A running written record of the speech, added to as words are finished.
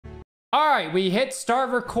All right, we hit start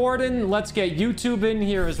recording. Let's get YouTube in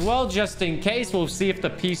here as well, just in case. We'll see if the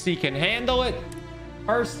PC can handle it.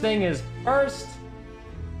 First thing is first.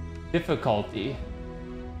 Difficulty.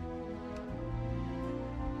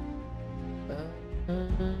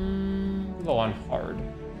 Go on hard.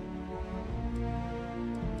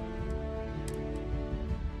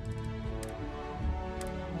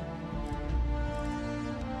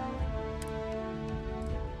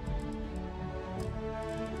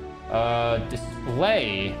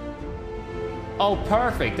 Display. Oh,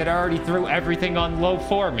 perfect. It already threw everything on low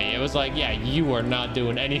for me. It was like, yeah, you are not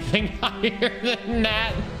doing anything higher than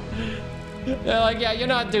that. They're like, yeah, you're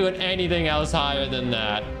not doing anything else higher than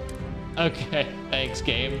that. Okay, thanks,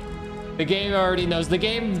 game. The game already knows. The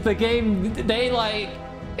game, they like,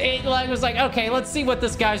 it like was like, okay, let's see what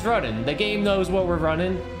this guy's running. The game knows what we're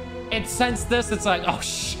running. It sensed this. It's like, oh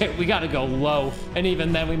shit, we gotta go low. And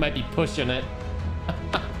even then, we might be pushing it.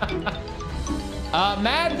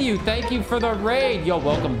 Matthew, thank you for the raid. Yo,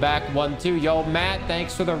 welcome back, 1-2. Yo, Matt,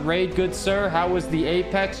 thanks for the raid, good sir. How was the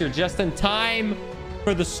Apex? You're just in time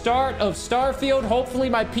for the start of Starfield. Hopefully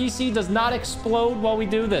my PC does not explode while we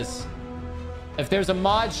do this. If there's a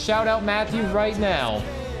mod, shout out Matthew right now.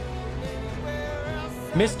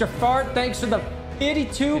 Mr. Fart, thanks for the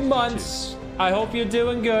 82 months. I hope you're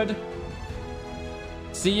doing good.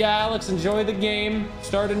 See ya, Alex. Enjoy the game.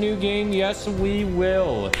 Start a new game. Yes, we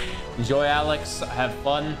will. Enjoy, Alex. Have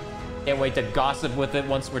fun. Can't wait to gossip with it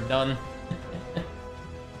once we're done.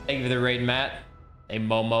 Thank you for the raid, Matt. Hey,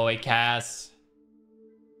 Momo. Hey, Cass.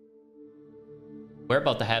 We're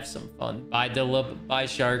about to have some fun. Bye, Dillip. Bye,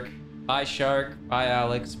 Shark. Bye, Shark. Bye,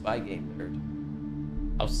 Alex. Bye, Game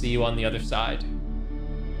Nerd. I'll see you on the other side.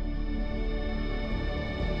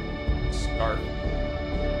 Start.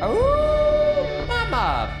 Oh,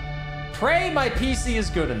 mama. Pray my PC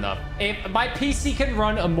is good enough. If my PC can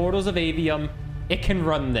run Immortals of Avium, it can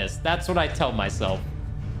run this. That's what I tell myself.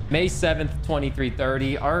 May 7th,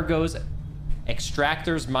 2330. Argos,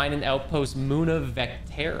 Extractors, Mine and Outpost, Muna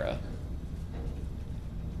Vectera.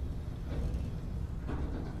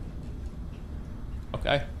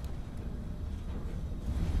 Okay.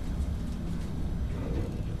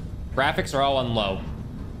 Graphics are all on low.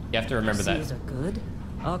 You have to remember that. Seas are good.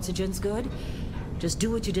 Oxygen's good. Just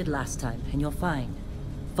do what you did last time, and you're fine.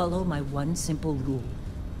 Follow my one simple rule.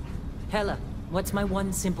 Hella, what's my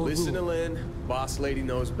one simple rule? Listen to Lynn. Boss lady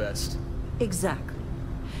knows best. Exactly.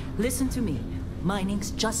 Listen to me.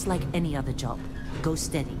 Mining's just like any other job. Go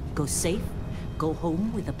steady, go safe, go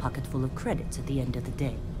home with a pocket full of credits at the end of the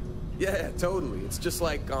day. Yeah, totally. It's just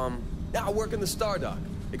like, I work in the Star Dock.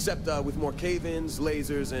 Except, with more cave-ins,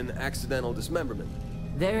 lasers, and accidental dismemberment.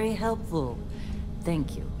 Very helpful.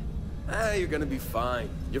 Thank you. You're gonna be fine.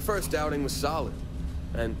 Your first outing was solid.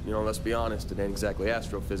 And, you know, let's be honest, it ain't exactly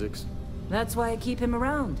astrophysics. That's why I keep him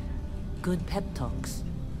around. Good pep talks.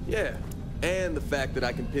 Yeah, and the fact that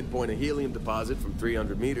I can pinpoint a helium deposit from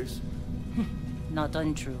 300 meters. Not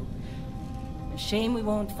untrue. A shame we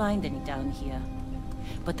won't find any down here.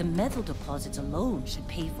 But the metal deposits alone should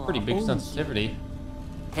pay for Pretty big sensitivity.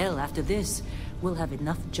 Hell, after this, we'll have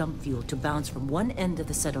enough jump fuel to bounce from one end of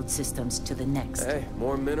the settled systems to the next. Hey,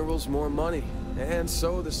 more minerals, more money. And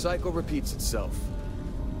so the cycle repeats itself.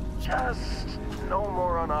 Just no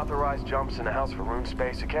more unauthorized jumps in the house for room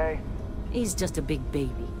space, okay? He's just a big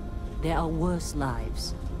baby. There are worse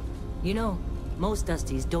lives. You know, most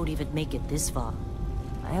Dusties don't even make it this far.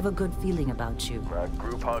 I have a good feeling about you.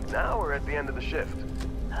 Group hug now or at the end of the shift?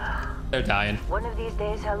 They're dying. One of these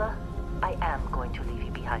days, Hella, I am going to leave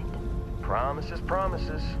you behind. Promises,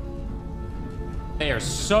 promises. They are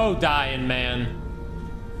so dying, man.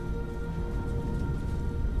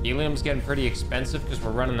 Helium's getting pretty expensive because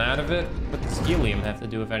we're running out of it. What does helium have to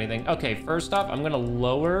do with anything? Okay, first off, I'm gonna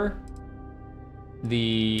lower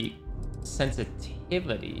the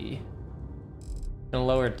sensitivity. I'm gonna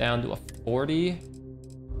lower it down to a 40.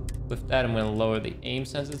 With that, I'm gonna lower the aim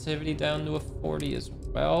sensitivity down to a 40 as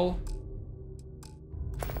well.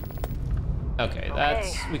 Okay,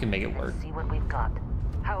 we can make it work. Let's see what we've got.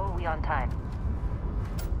 How are we on time?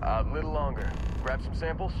 A little longer. Grab some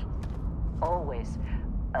samples? Always.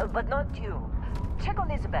 But not you. Check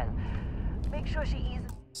on Isabel. Make sure she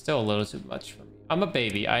eases. Still a little too much for me. I'm a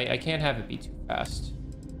baby. I can't have it be too fast.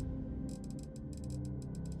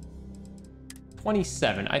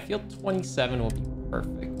 27. I feel 27 will be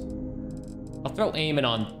perfect. I'll throw aiming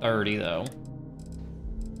on 30 though.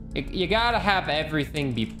 You gotta have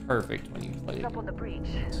everything be perfect when you play it. Up on the breach.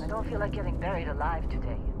 I don't feel like getting buried alive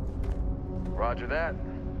today. Roger that.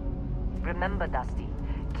 Remember, Dusty,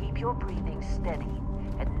 keep your breathing steady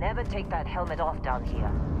and never take that helmet off down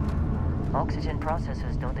here. Oxygen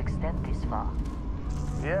processors don't extend this far.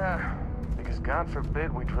 Yeah, because God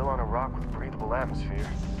forbid we drill on a rock with breathable atmosphere.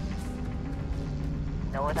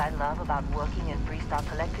 Know what I love about working in Freestar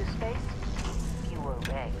Collective space? Fewer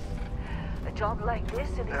regs. A job like this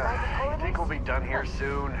in the private You corridors? think we'll be done here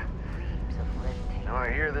soon? Heaps of red tape. Now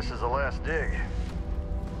I hear this is the last dig.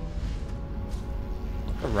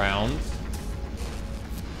 Look around.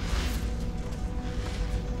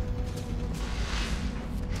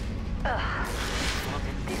 Look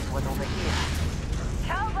at this one over here.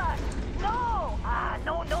 Calvert! No!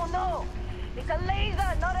 No. It's a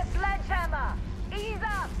laser, not a sledgehammer. Ease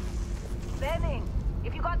up. Benning,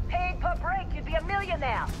 if you got paid per break, you'd be a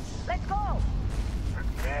millionaire. Let's go.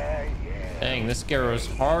 Yeah. Dang, this Scarrow's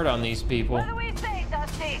hard on these people. What do we say,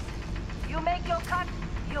 Dusty? You make your cut,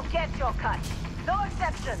 you get your cut. No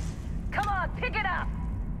exceptions. Come on, pick it up.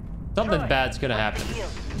 Something Troy, bad's gonna what's happen. the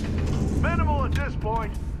deal? Minimal at this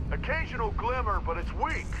point. Occasional glimmer, but it's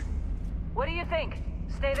weak. What do you think?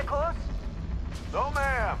 Stay the course? No,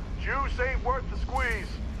 ma'am. Juice ain't worth the squeeze.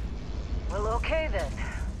 Well, okay then.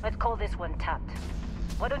 Let's call this one tapped.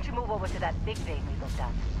 Why don't you move over to that big vein we looked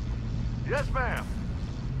at? Yes, ma'am.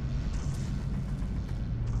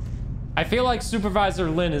 I feel like Supervisor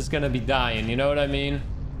Lin is gonna be dying, you know what I mean?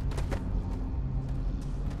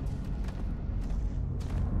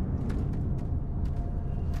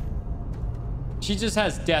 She just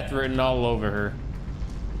has death written all over her.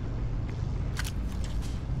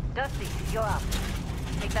 Dusty, you're up.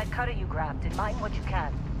 Take that cutter you grabbed and mine what you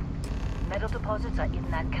can. Metal deposits are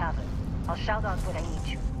in that cavern. I'll shout out when I need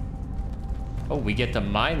you. Oh, we get to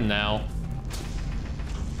mine now.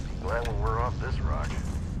 Glad when we're off this rock.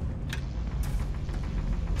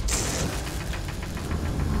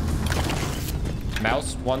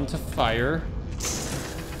 Mouse 1 to fire.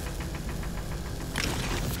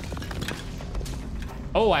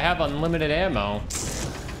 Oh, I have unlimited ammo.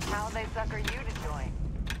 How they sucker you to join?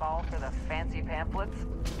 Fall for the fancy pamphlets?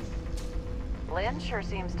 Lynn sure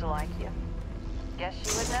seems to like you. Guess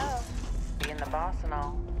she would know, being the boss and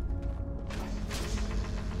all.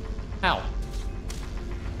 Ow.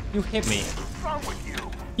 You hit me. What's wrong with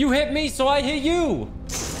you? You hit me, so I hit you.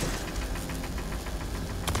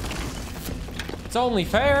 It's only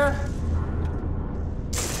fair.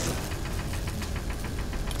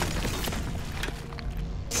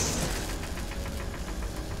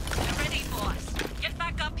 You're ready, boss. Get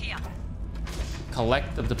back up here.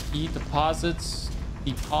 Collect the deposits.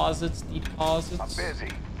 Deposits. I'm busy.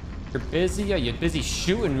 You're busy? Are you busy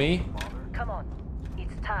shooting me? Come on.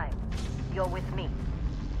 It's time. You're with me.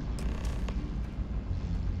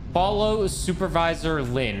 Follow Supervisor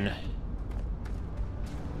Lin.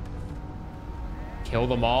 Kill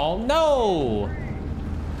them all? No!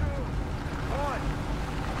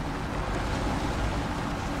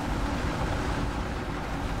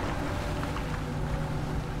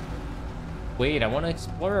 Wait, I want to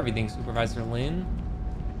explore everything, Supervisor Lin.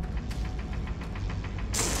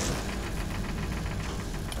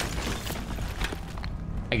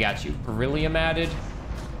 I got you. Beryllium added.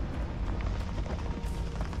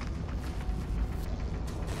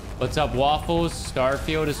 What's up, Waffles?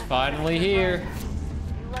 Starfield is finally here.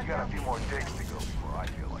 You got a few more digs to go before I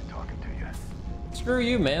feel like talking to you. Screw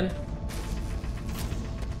you, man.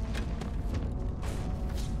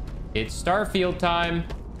 It's Starfield time.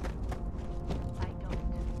 I don't.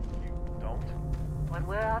 You don't? What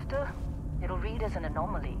we're after, it'll read as an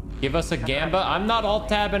anomaly. Give us a Gamba. I'm not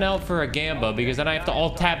alt-tabbing out for a Gamba because then I have to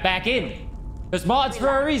alt-tab back in. There's mods for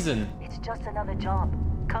a reason. It's just another job.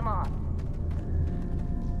 Come on.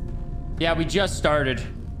 Yeah, we just started.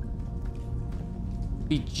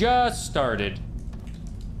 We just started.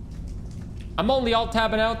 I'm only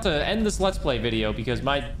alt-tabbing out to end this Let's Play video because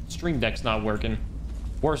my Stream Deck's not working.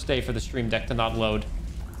 Worst day for the Stream Deck to not load.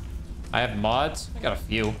 I have mods. I got a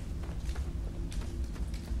few.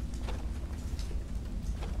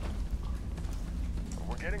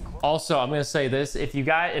 We're getting close. Also, I'm gonna say this: if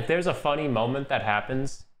there's a funny moment that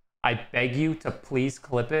happens, I beg you to please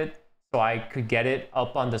clip it so I could get it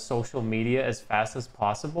up on the social media as fast as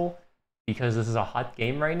possible, because this is a hot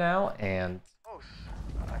game right now, and Close,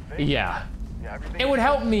 I think. yeah, Everything it would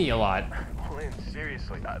help me a lot. Lynn,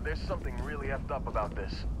 seriously, there's something really effed up about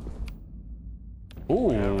this.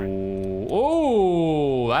 Ooh,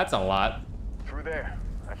 that's a lot. Through there,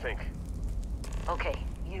 I think. Okay,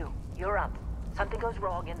 you're up. Something goes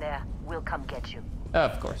wrong in there, we'll come get you.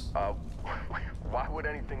 Of course. Why would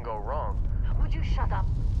anything go wrong? Would you shut up?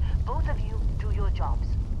 Both of you do your jobs.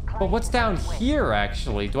 But what's down Client here,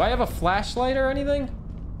 actually? Do I have a flashlight or anything?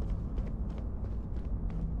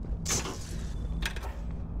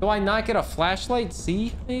 Do I not get a flashlight?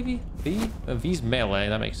 C, maybe? V? V's melee.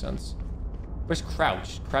 That makes sense. Where's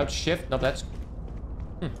crouch? Crouch shift? No, that's...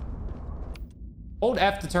 Hold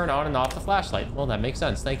F to turn on and off the flashlight. Well, that makes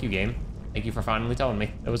sense. Thank you, game. Thank you for finally telling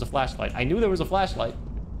me there was a flashlight. I knew there was a flashlight.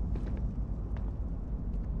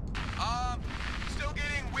 Still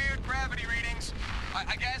getting weird gravity readings.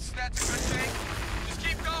 I guess that's a good thing. Just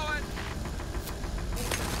keep going.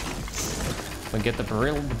 And get the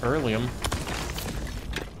beryllium.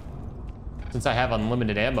 Since I have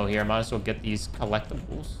unlimited ammo here, I might as well get these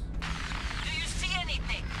collectibles. Do you see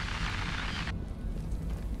anything?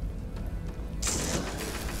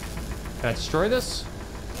 Can I destroy this?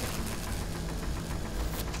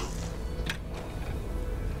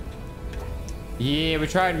 Yeah, we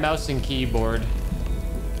tried mouse and keyboard.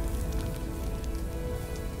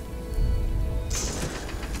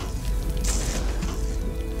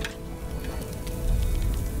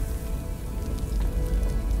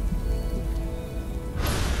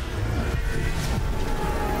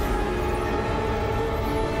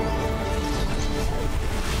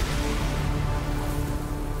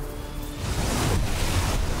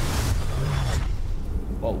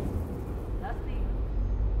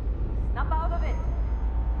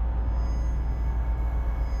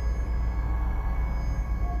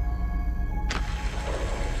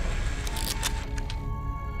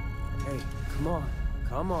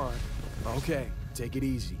 Come on. Okay, take it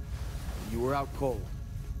easy. You were out cold.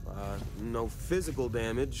 No physical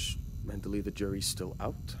damage. Mentally, the jury's still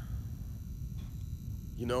out.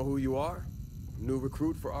 You know who you are? New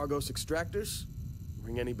recruit for Argos Extractors?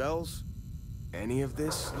 Ring any bells? Any of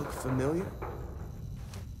this look familiar?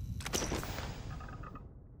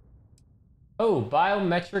 Oh,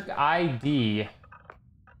 biometric ID.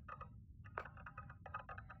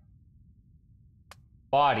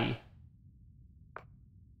 Body.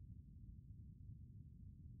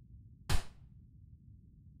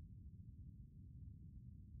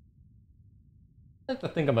 I like to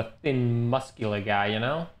think I'm a thin, muscular guy, you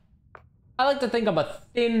know? I like to think I'm a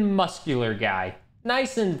thin, muscular guy.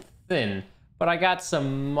 Nice and thin, but I got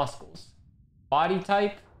some muscles. Body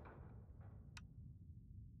type?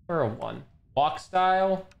 For a 1. Walk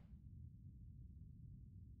style?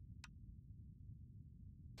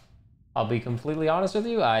 I'll be completely honest with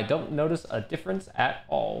you, I don't notice a difference at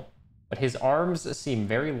all. But his arms seem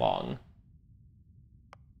very long.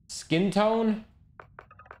 Skin tone?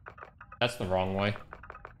 That's the wrong way.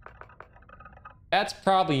 That's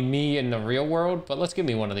probably me in the real world, but let's give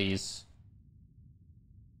me one of these.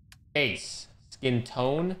 Face. Skin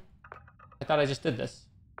tone? I thought I just did this.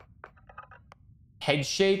 Head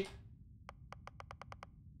shape?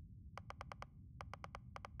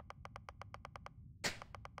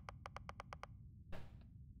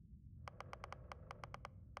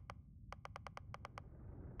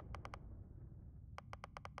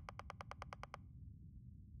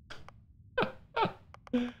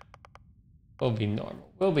 We'll be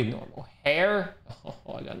normal. We'll be normal. Hair? Oh,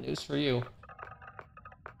 I got news for you.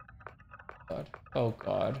 God. Oh,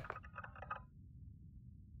 God.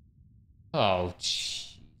 Oh,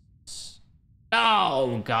 jeez.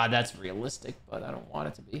 Oh, God, that's realistic, but I don't want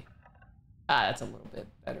it to be. Ah, that's a little bit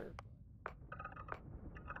better.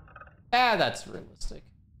 Ah, that's realistic.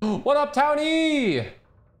 What up, Townie?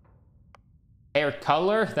 Hair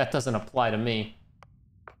color? That doesn't apply to me.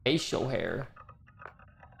 Facial hair.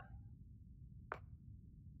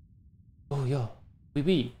 Oh, yo.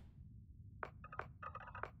 We.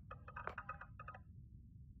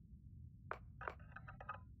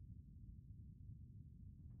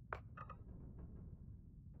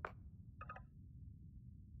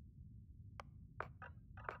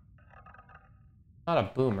 Not a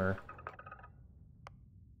boomer.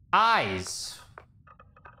 Eyes.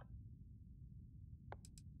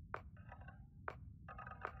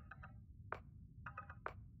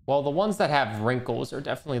 Well, the ones that have wrinkles are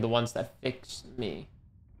definitely the ones that fix me.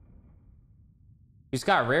 He's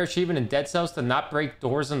got a rare achievement in Dead Cells to not break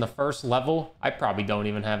doors in the first level. I probably don't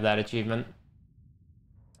even have that achievement.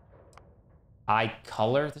 Eye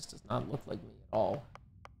color? This does not look like me at all.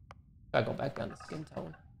 Gotta go back down to skin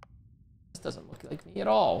tone. This doesn't look like me at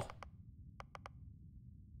all.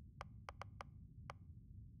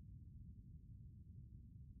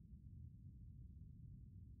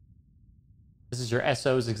 This is your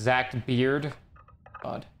SO's exact beard.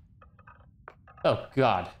 God. Oh,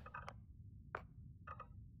 God.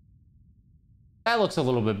 That looks a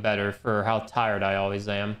little bit better for how tired I always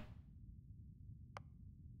am.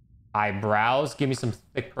 Eyebrows. Give me some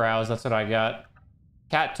thick brows. That's what I got.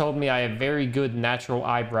 Kat told me I have very good natural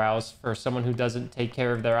eyebrows for someone who doesn't take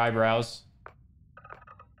care of their eyebrows.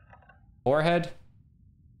 Forehead.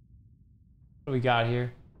 What do we got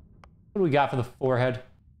here? What do we got for the forehead?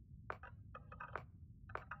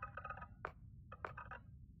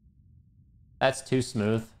 That's too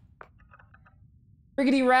smooth.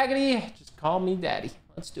 Riggedy raggedy, just call me daddy.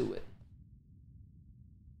 Let's do it.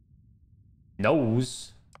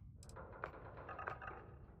 Nose.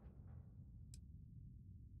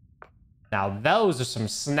 Now those are some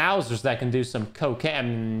schnauzers that can do some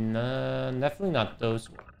cocaine. Definitely not those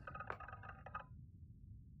ones.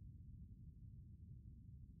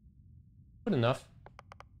 Good enough.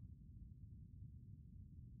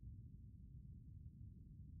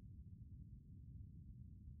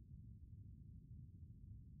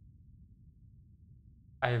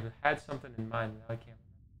 I have had something in mind, now I can't remember.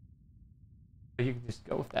 But you can just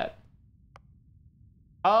go with that.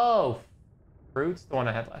 Oh! Fruits? The one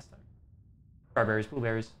I had last time. Strawberries,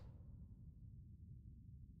 blueberries.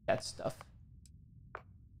 That stuff.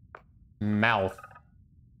 Mouth.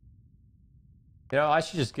 You know, I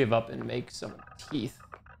should just give up and make some teeth.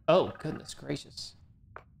 Oh, goodness gracious.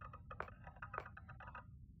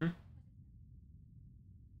 No,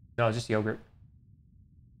 just yogurt.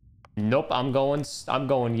 Nope, I'm going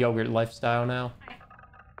yogurt lifestyle now.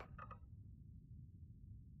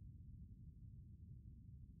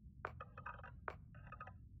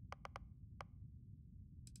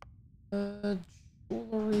 Jewelry.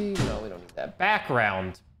 No, we don't need that.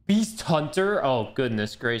 Background. Beast Hunter. Oh,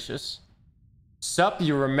 goodness gracious. Sup,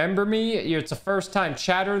 you remember me? It's a first time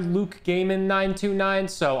chatter, Luke Gaiman 929,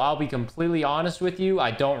 so I'll be completely honest with you. I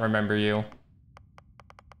don't remember you.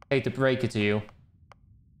 Hate to break it to you.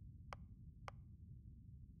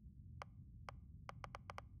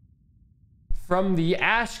 From the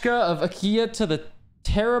Ashka of Akia to the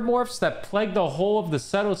terramorphs that plague the whole of the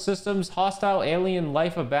settled systems, hostile alien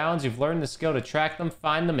life abounds. You've learned the skill to track them,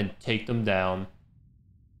 find them, and take them down.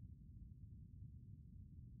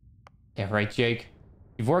 Yeah, right, Jake.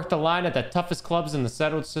 You've worked the line at the toughest clubs in the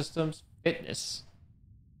settled systems. Fitness.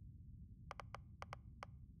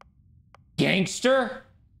 Gangster?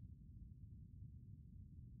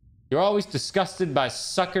 You're always disgusted by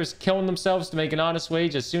suckers killing themselves to make an honest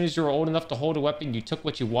wage. As soon as you were old enough to hold a weapon, you took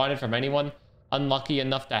what you wanted from anyone unlucky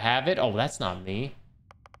enough to have it. Oh, that's not me.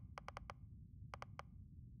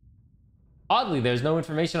 Oddly, there's no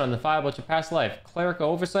information on the file about your past life. Clerical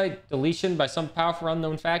oversight, deletion by some powerful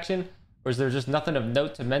unknown faction, or is there just nothing of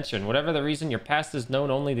note to mention? Whatever the reason, your past is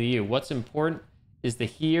known only to you. What's important is the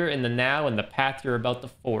here and the now and the path you're about to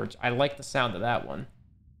forge. I like the sound of that one.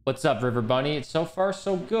 What's up, River Bunny? It's so far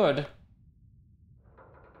so good.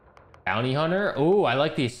 Bounty hunter? Oh, I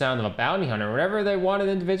like the sound of a bounty hunter. Whenever they wanted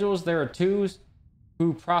individuals, there are twos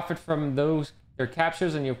who profit from those their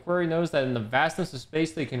captures, and your query knows that in the vastness of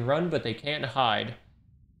space they can run, but they can't hide.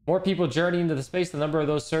 More people journey into the space, the number of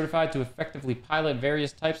those certified to effectively pilot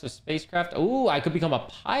various types of spacecraft. Ooh, I could become a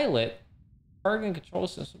pilot. Target and control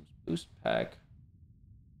systems boost pack.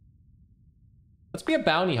 Let's be a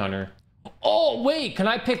bounty hunter. Oh, wait, can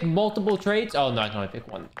I pick multiple traits? Oh, no, I can only pick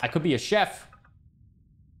one. I could be a chef.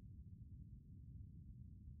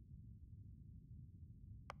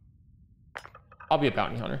 I'll be a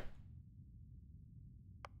bounty hunter.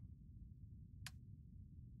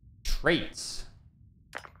 Traits.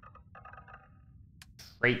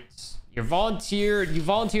 Traits. You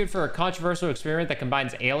volunteered for a controversial experiment that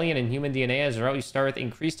combines alien and human DNA. As a result, you start with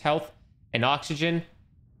increased health and oxygen,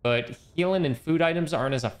 but healing and food items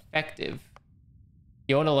aren't as effective.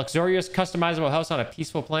 You own a luxurious, customizable house on a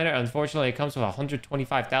peaceful planet. Unfortunately, it comes with a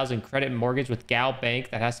 125,000 credit mortgage with Gal Bank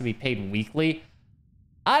that has to be paid weekly.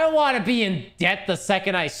 I don't want to be in debt the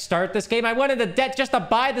second I start this game. I went into debt just to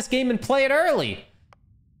buy this game and play it early.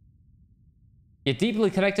 You're deeply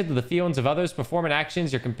connected to the feelings of others. Performing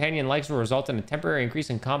actions your companion likes will result in a temporary increase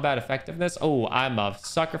in combat effectiveness. Oh, I'm a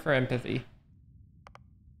sucker for empathy.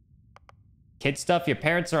 Kid stuff. Your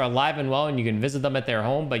parents are alive and well and you can visit them at their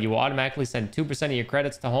home, but you will automatically send 2% of your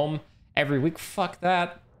credits to home every week. Fuck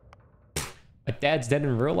that. My dad's dead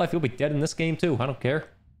in real life. He'll be dead in this game too. I don't care.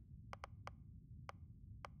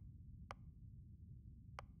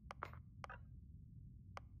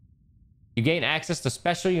 You gain access to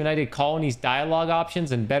special United Colonies dialogue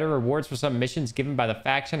options and better rewards for some missions given by the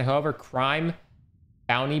faction. However, crime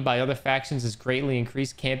bounty by other factions is greatly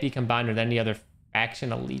increased. Can't be combined with any other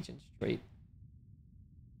faction allegiance trait.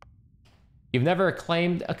 You've never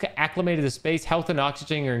acclimated to space. Health and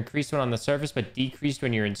oxygen are increased when on the surface, but decreased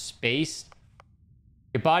when you're in space.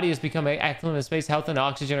 Your body has become acclimated to space. Health and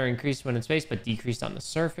oxygen are increased when in space, but decreased on the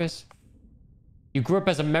surface. You grew up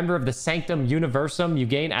as a member of the Sanctum Universum. You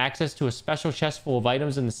gain access to a special chest full of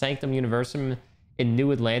items in the Sanctum Universum in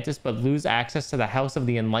New Atlantis, but lose access to the House of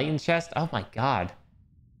the Enlightened chest. Oh my god.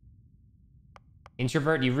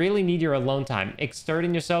 Introvert, you really need your alone time.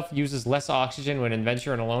 Exerting yourself uses less oxygen when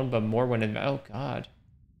adventuring alone, but more when oh god.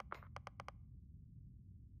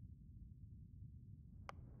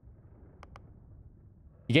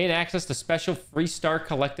 You gain access to special Freestar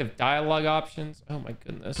collective dialogue options. Oh my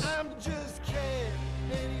goodness. I'm just kidding.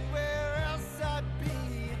 Anywhere else I'd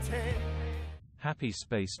be 10. Happy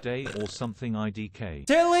Space Day or something IDK.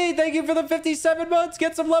 Tilly, thank you for the 57 months.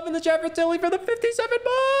 Get some love in the chat for Tilly for the 57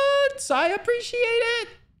 months. I appreciate it.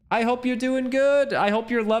 I hope you're doing good. I hope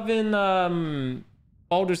you're loving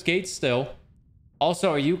Baldur's Gate still. Also,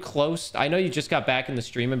 are you close? I know you just got back in the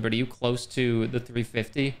streaming, but are you close to the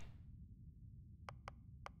 350?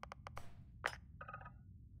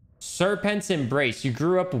 Serpent's Embrace. You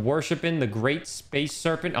grew up worshiping the great space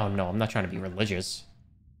serpent. Oh no, I'm not trying to be religious.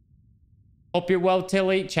 Hope you're well,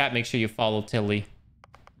 Tilly. Chat, make sure you follow Tilly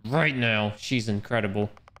right now. She's incredible.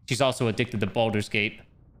 She's also addicted to Baldur's Gate.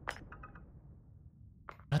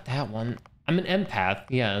 Not that one. I'm an empath,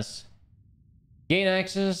 yes. Gain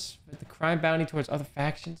access with the crime bounty towards other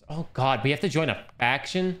factions. Oh god, we have to join a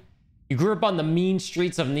faction? You grew up on the mean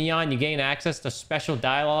streets of Neon. You gain access to special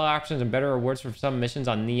dialogue options and better rewards for some missions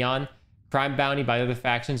on Neon. Crime bounty by other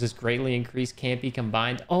factions is greatly increased. Can't be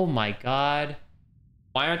combined. Oh my god.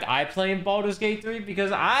 Why aren't I playing Baldur's Gate 3?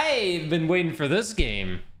 Because I've been waiting for this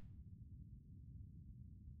game.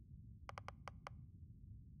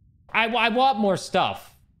 I want more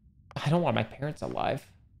stuff. I don't want my parents alive.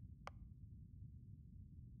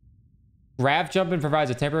 Grav jumping provides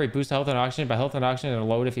a temporary boost to health and oxygen, but health and oxygen are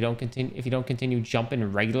lowered if you don't continue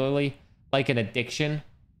jumping regularly, like an addiction.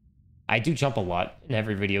 I do jump a lot in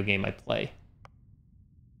every video game I play.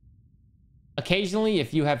 Occasionally,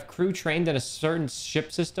 if you have crew trained in a certain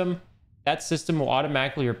ship system, that system will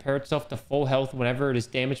automatically repair itself to full health whenever it is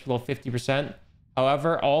damaged below 50%.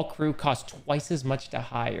 However, all crew cost twice as much to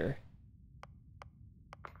hire.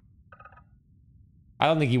 I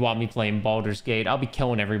don't think you want me playing Baldur's Gate. I'll be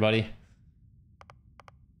killing everybody.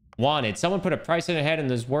 Wanted. Someone put a price in ahead and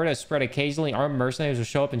this word has spread occasionally. Armed mercenaries will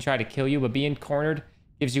show up and try to kill you, but being cornered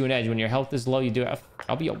gives you an edge. When your health is low, you do it.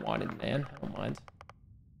 I'll be a wanted, man. I don't mind.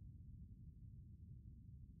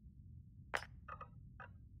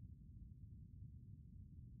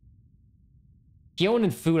 Healing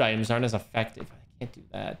and food items aren't as effective. I can't do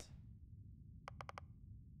that.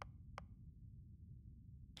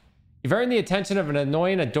 You've earned the attention of an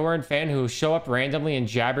annoying Adoran fan who will show up randomly and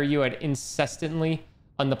jabber you at incessantly.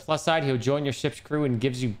 On the plus side, he'll join your ship's crew and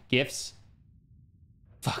gives you gifts.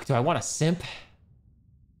 Fuck, do I want a simp?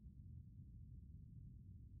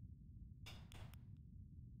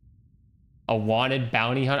 A wanted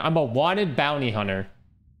bounty hunter? I'm a wanted bounty hunter.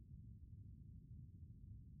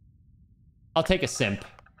 I'll take a simp.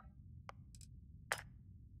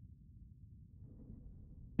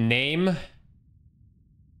 Name.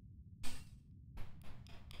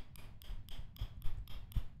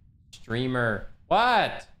 Streamer.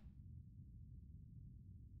 What?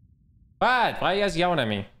 What? Why are you guys yelling at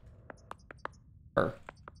me? Burr.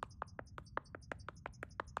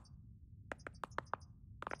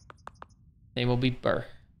 Name will be Burr.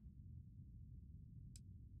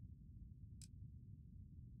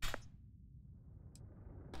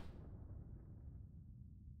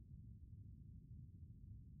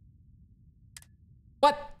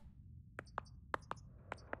 What?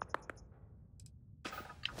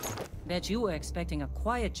 Bet you were expecting a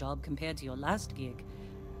quiet job compared to your last gig.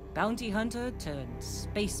 Bounty hunter turned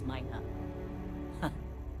space miner. Huh.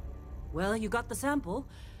 Well, you got the sample.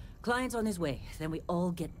 Client's on his way. Then we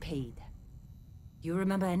all get paid. You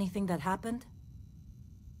remember anything that happened?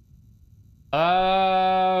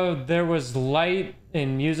 There was light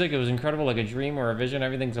and music. It was incredible, like a dream or a vision.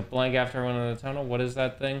 Everything's a blank after I went in the tunnel. What is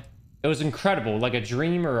that thing? It was incredible, like a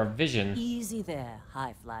dream or a vision. Easy there,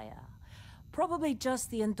 high flyer. Probably just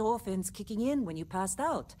the endorphins kicking in when you passed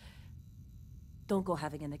out. Don't go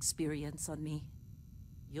having an experience on me.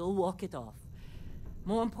 You'll walk it off.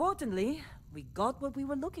 More importantly, we got what we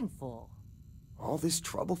were looking for. All this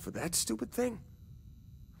trouble for that stupid thing?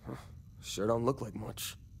 Huh. Sure don't look like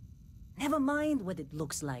much. Never mind what it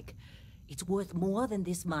looks like. It's worth more than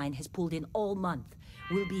this mine has pulled in all month.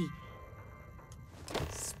 We'll be...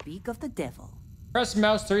 Speak of the devil. Press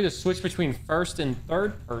mouse 3 to switch between first and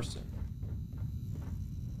third person.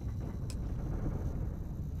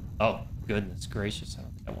 Oh, goodness gracious. I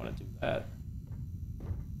don't think I want to do that.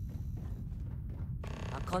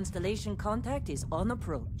 Our constellation contact is on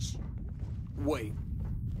approach. Wait,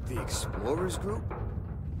 the Explorers group?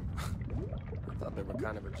 I thought they were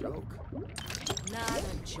kind of a joke. Not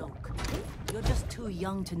a joke. You're just too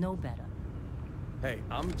young to know better. Hey,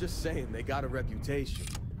 I'm just saying they got a reputation.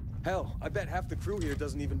 Hell, I bet half the crew here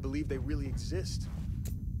doesn't even believe they really exist.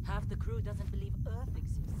 Half the crew doesn't believe Earth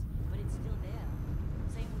exists, but it's still there.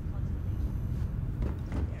 Same with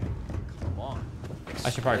Constellation. Come on.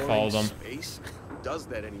 I should probably follow them. Space? Who does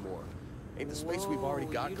that anymore? Ain't the space we've already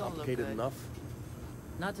Whoa, got you don't look complicated good. enough?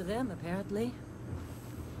 Not to them, apparently.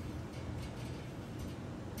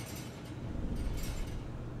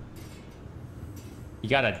 You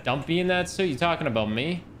got a dumpy in that suit? You talking about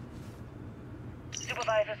me?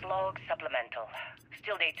 Supervisor's log supplemental.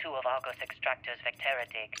 Still day 2 of Argos Extractor's Vectera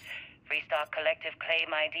dig. Freestock Collective Claim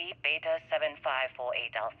ID Beta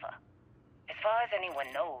 7548 Alpha. As far as anyone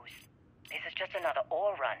knows, this is just another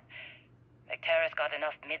ore run. Vectera's got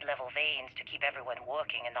enough mid-level veins to keep everyone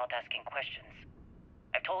working and not asking questions.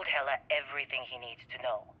 I've told Hella everything he needs to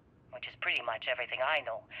know, which is pretty much everything I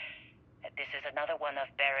know. That this is another one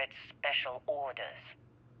of Barrett's special orders.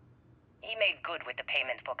 He made good with the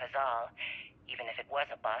payment for Kazal, even if it was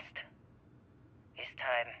a bust. This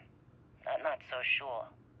time, I'm not so sure.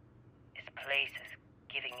 This place is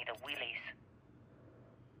giving me the willies.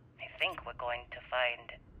 I think we're going to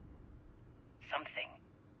find something.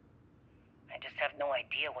 I just have no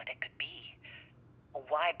idea what it could be, or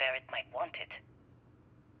why Barrett might want it.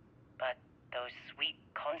 But those sweet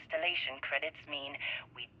Constellation credits mean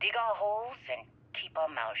we dig our holes and keep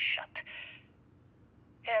our mouths shut.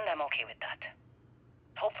 And I'm okay with that.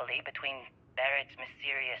 Hopefully, between Barrett's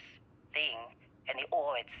mysterious thing and the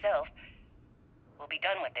ore itself, we'll be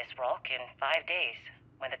done with this rock in 5 days,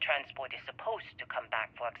 when the transport is supposed to come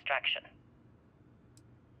back for extraction.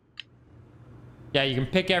 Yeah, you can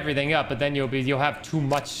pick everything up, but then you'll have too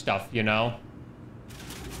much stuff, you know?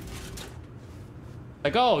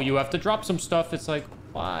 Like, oh, you have to drop some stuff. It's like,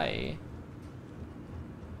 why?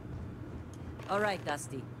 All right,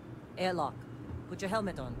 Dusty. Airlock. Put your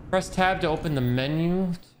helmet on. Press tab to open the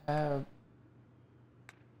menu. Tab.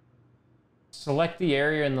 Select the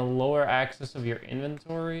area in the lower axis of your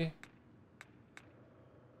inventory.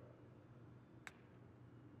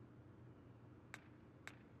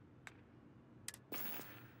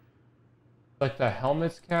 Select the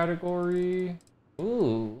helmets category.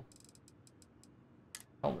 Ooh.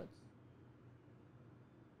 Helmets.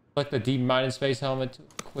 Select the deep mining space helmet to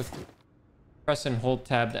equip it. Press and hold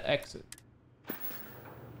tab to exit.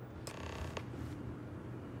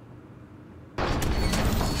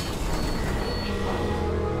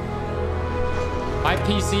 My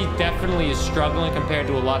PC definitely is struggling compared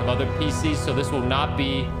to a lot of other PCs, so this will not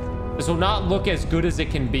look as good as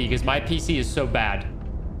it can be because my PC is so bad.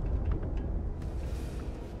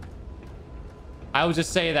 I would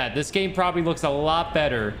just say that this game probably looks a lot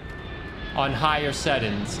better on higher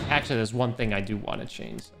settings. Actually, there's one thing I do want to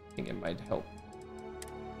change. I think it might help.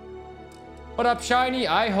 What up, Shiny?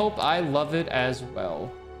 I hope I love it as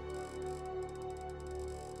well.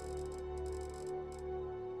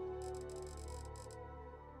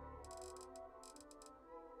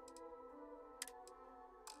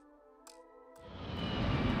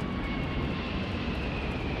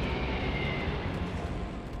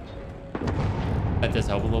 That does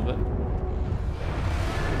help a little bit.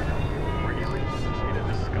 Really? In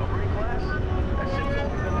a discovery class? That shit's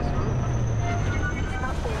older than this room?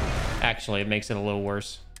 Actually, it makes it a little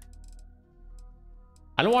worse.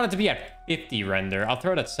 I don't want it to be at 50 render. I'll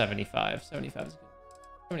throw it at 75. 75 is good.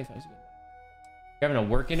 75 is good. You're having a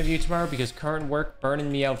work interview tomorrow because current work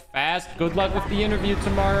burning me out fast. Good luck with the interview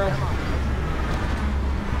tomorrow.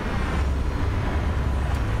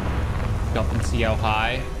 Jump and see how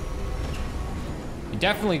high. You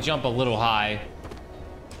definitely jump a little high.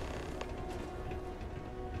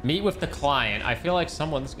 Meet with the client. I feel like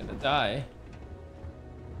someone's gonna die.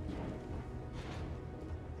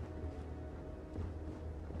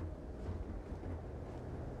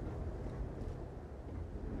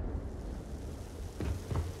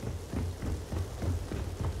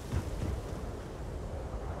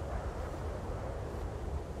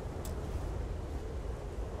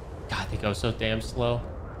 God, they go so damn slow.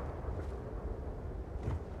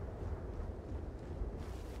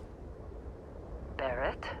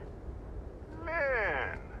 Barrett?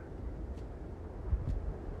 Man.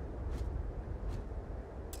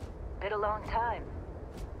 Been a long time.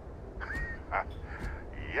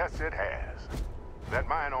 Yes, it has. That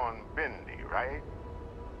mine on Bendy, right?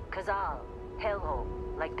 Kazal, hellhole,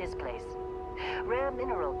 like this place. Rare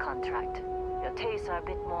mineral contract. Your tastes are a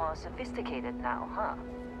bit more sophisticated now, huh?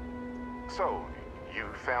 So, you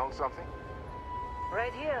found something?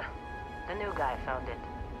 Right here. The new guy found it.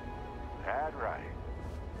 That right.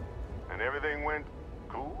 And everything went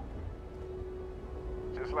cool?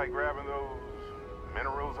 Just like grabbing those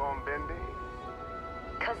minerals on Bendy?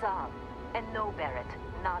 Kazal. And no, Barrett.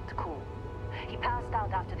 not cool. He passed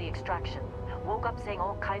out after the extraction. Woke up saying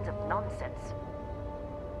all kinds of nonsense.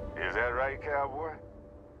 Is that right, cowboy?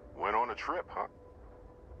 Went on a trip, huh?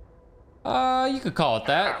 You could call it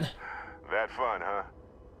that. That fun, huh?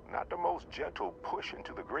 Not the most gentle push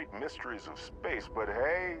into the great mysteries of space, but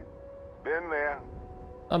hey, been there.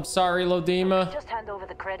 I'm sorry, Lodima. Just hand over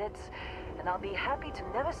the credits, and I'll be happy to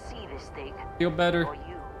never see this thing. Feel better. Or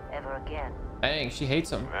you ever again. Dang, she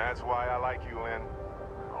hates him. That's why I like you, Lynn.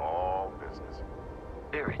 All business.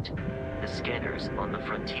 Barrett, the scanners on the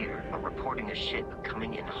frontier are reporting a ship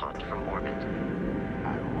coming in hot from orbit.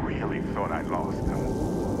 I really thought I lost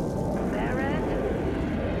them. Barrett?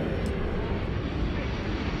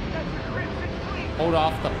 Hold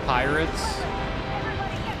off the pirates.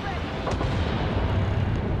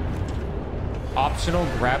 Optional,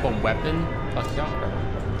 grab a weapon. Fuck y'all.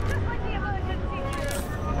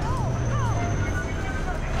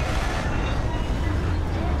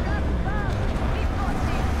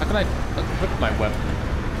 How can I equip my weapon?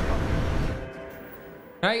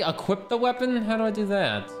 Can I equip the weapon? How do I do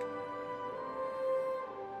that?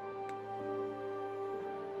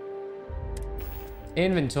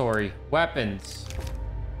 Inventory, weapons.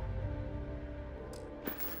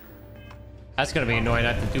 That's gonna be annoying.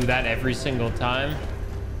 I have to do that every single time.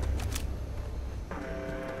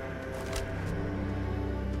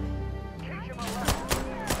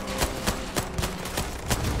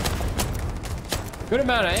 Good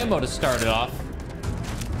amount of ammo to start it off.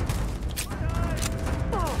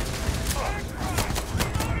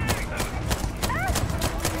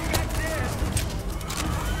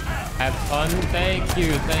 Have fun. Thank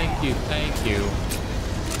you, thank you, thank you.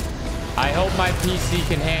 I hope my PC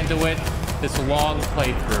can handle it. This long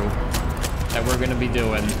playthrough that we're gonna be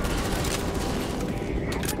doing.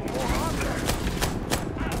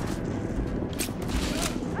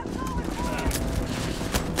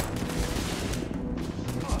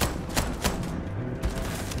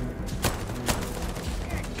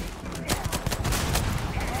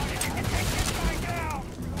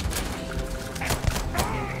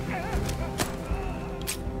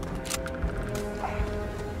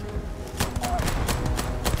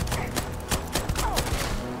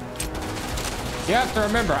 You have to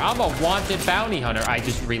remember, I'm a wanted bounty hunter. I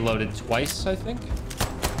just reloaded twice, I think.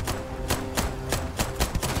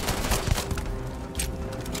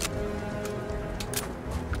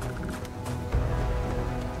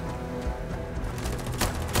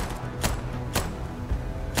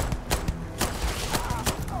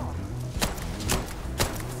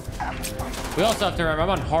 We also have to remember, I'm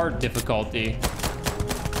on hard difficulty.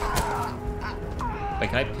 Wait,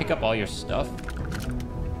 can I pick up all your stuff?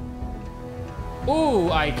 Ooh,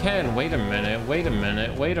 I can. Wait a minute. Wait a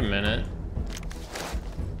minute. Wait a minute.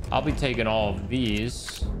 I'll be taking all of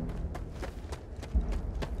these.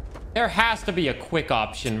 There has to be a quick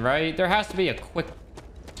option, right? There has to be a quick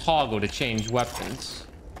toggle to change weapons.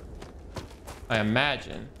 I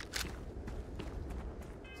imagine.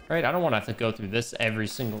 Right? I don't want to have to go through this every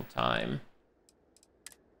single time.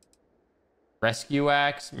 Rescue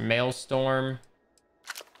axe, maelstrom.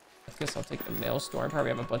 I guess I'll take the maelstrom. Probably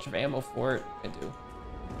have a bunch of ammo for it. I do.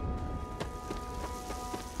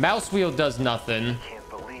 Mouse wheel does nothing. Can't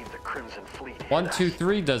believe the Crimson Fleet. 1, 2,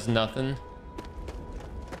 3 does nothing.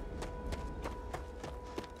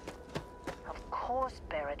 Of course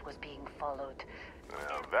Barrett was being followed.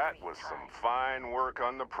 Well, that was some fine work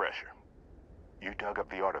under pressure. You dug up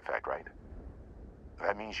the artifact, right?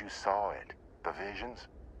 That means you saw it. The visions?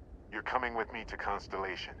 You're coming with me to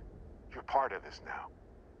Constellation. You're part of this now.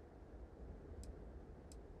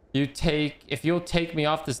 If you'll take me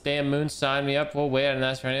off this damn moon, sign me up. We'll wait and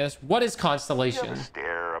ask for any of this. What is You Constellation? ever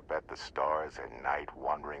stare up at the stars at night,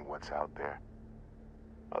 wondering what's out there?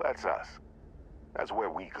 Well, that's us. That's where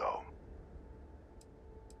we go.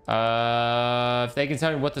 If they can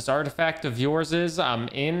tell me what this artifact of yours is, I'm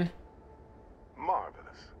in.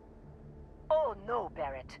 Marvelous. Oh no,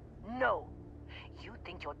 Barrett. No. You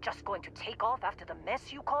think you're just going to take off after the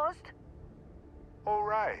mess you caused? All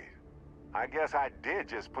right. I guess I did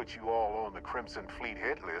just put you all on the Crimson Fleet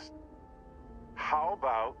hit list. How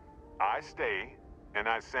about I stay and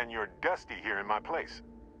I send your Dusty here in my place?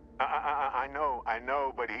 I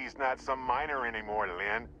know, but he's not some miner anymore,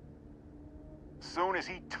 Lynn. Soon as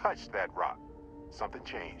he touched that rock, something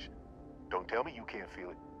changed. Don't tell me you can't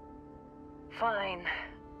feel it. Fine.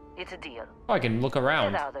 It's a deal. Oh, I can look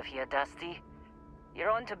around. Get out of here, Dusty. You're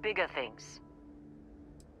on to bigger things.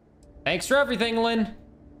 Thanks for everything, Lynn.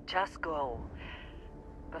 Just go.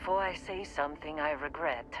 Before I say something I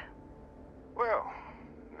regret. Well,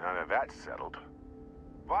 now that that's settled.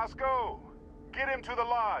 Vasco, get him to the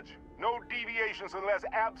lodge. No deviations unless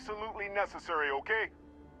absolutely necessary, okay?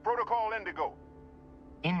 Protocol Indigo.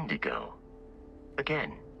 Indigo.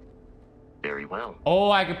 Again. Very well. Oh,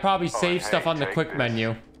 I could probably save hey, stuff on the take quick this.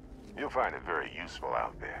 menu. You'll find it very useful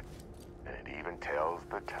out there. And it even tells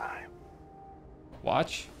the time.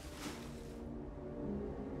 Watch.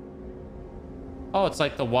 Oh, it's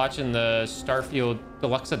like the watch in the Starfield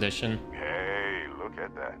Deluxe Edition. Hey, look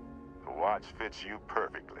at that. The watch fits you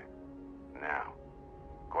perfectly. Now,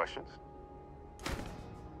 questions?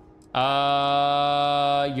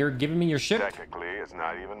 You're giving me your ship? Technically, it's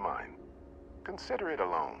not even mine. Consider it a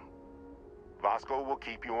loan. Vasco will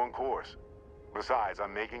keep you on course. Besides,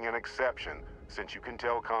 I'm making an exception, since you can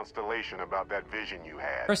tell Constellation about that vision you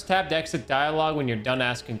had. Press tab to exit dialogue when you're done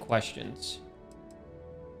asking questions.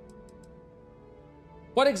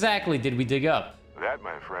 What exactly did we dig up? That,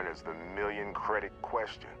 my friend, is the million-credit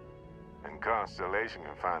question. And Constellation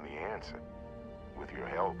can find the answer. With your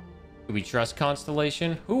help. Do we trust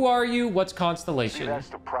Constellation? Who are you? What's Constellation? See, that's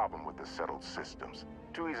the problem with the settled systems.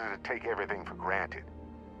 Too easy to take everything for granted.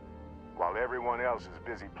 While everyone else is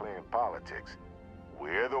busy playing politics,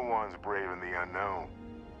 we're the ones braving the unknown,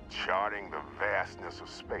 charting the vastness of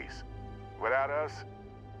space. Without us,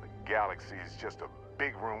 the galaxy is just a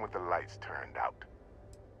big room with the lights turned out.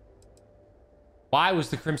 Why was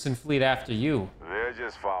the Crimson Fleet after you? They're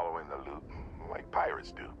just following the loot, like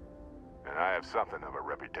pirates do. And I have something of a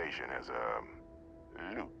reputation as a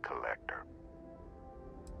loot collector.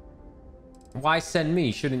 Why send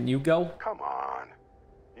me? Shouldn't you go? Come on.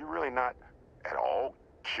 You really not at all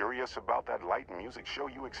curious about that light and music show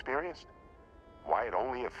you experienced? Why it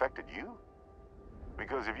only affected you?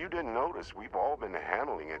 Because if you didn't notice, we've all been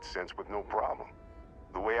handling it since with no problem.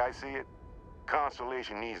 The way I see it,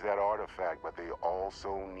 Constellation needs that artifact, but they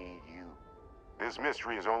also need you. This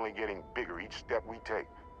mystery is only getting bigger each step we take.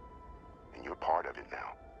 And you're part of it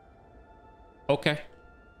now. Okay.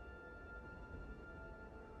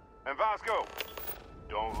 And Vasco,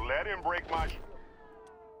 don't let him break my...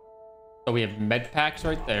 So we have med packs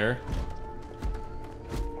right there.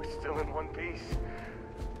 We're still in one piece.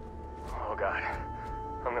 Oh God,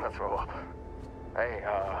 I'm gonna throw up. Hey,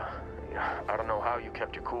 I don't know how you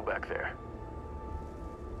kept your cool back there.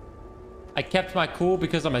 I kept my cool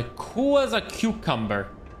because I'm as cool as a cucumber.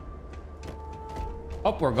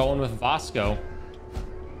 Oh, we're going with Vasco.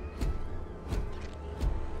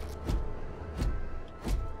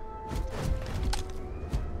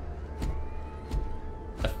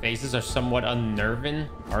 The faces are somewhat unnerving,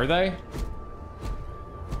 are they?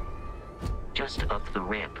 Just up the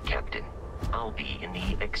ramp, Captain. I'll be in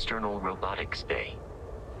the external robotics bay.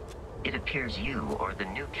 It appears you are the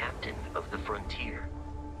new captain of the Frontier.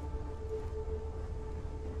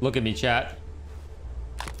 Look at me, chat.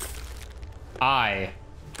 I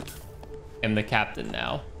am the captain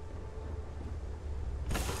now.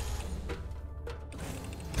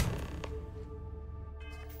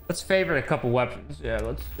 Let's favorite a couple weapons. Yeah,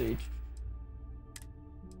 let's see.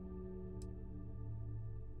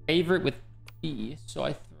 Favorite with E, so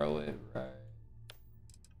I throw it right.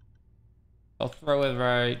 I'll throw it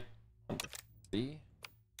right on the 3.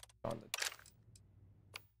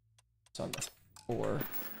 It's on the 4.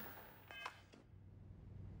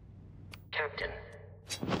 Captain,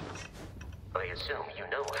 I assume you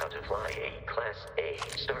know how to fly a Class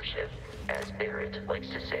A starship. As Barrett likes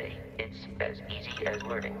to say, it's as easy as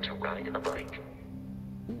learning to ride a bike.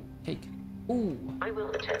 Take. Ooh. I will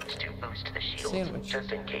attempt to boost the shield, Sandwich.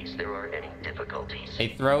 just in case there are any difficulties.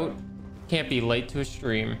 Hey, throat. Can't be late to a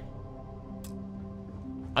stream.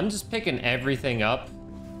 I'm just picking everything up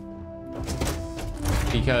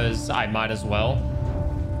because I might as well.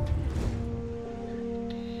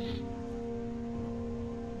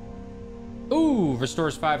 Ooh,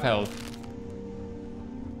 restores 5 health.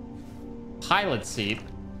 Pilot seat.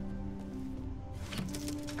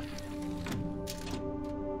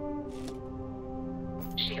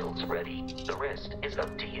 Shields ready. The rest is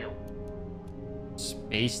up to you.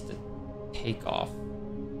 Space to take off.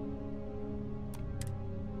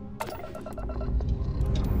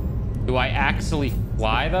 Do I actually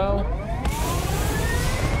fly though?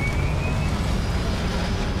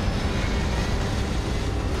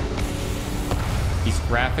 These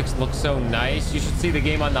graphics look so nice. You should see the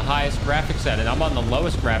game on the highest graphics setting. I'm on the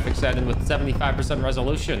lowest graphics setting with 75%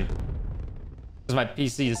 resolution. Because my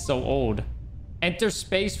PC is so old. Enter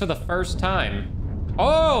space for the first time.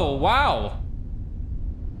 Oh, wow.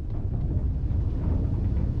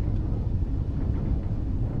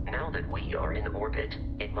 Now that we are in orbit,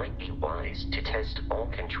 it it might be wise to test all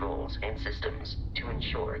controls and systems to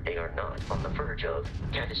ensure they are not on the verge of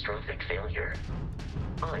catastrophic failure.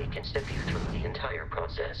 I can step you through the entire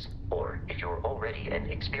process, or if you're already an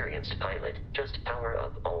experienced pilot, just power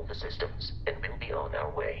up all the systems, and we'll be on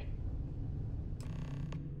our way.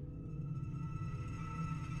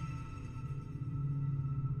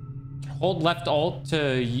 Hold left alt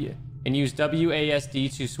to and use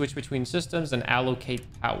WASD to switch between systems and allocate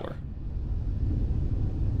power.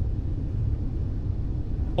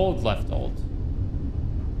 Hold left alt.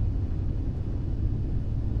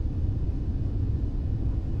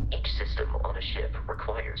 Each system on a ship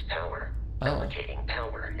requires power. Allocating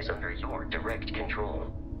power is under your direct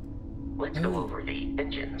control. Let's go over the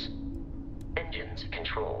engines. Engines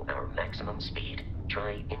control our maximum speed.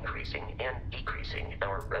 Try increasing and decreasing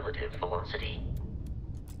our relative velocity.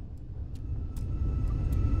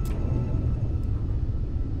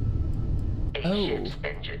 A ship's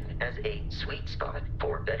engine has a sweet spot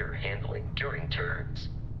for better handling during turns.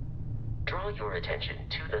 Draw your attention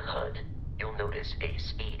to the HUD. You'll notice a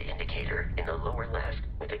speed indicator in the lower left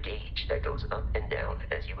with a gauge that goes up and down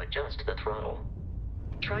as you adjust the throttle.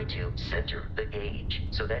 Try to center the gauge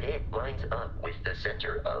so that it lines up with the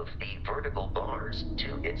center of the vertical bars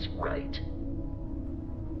to its right.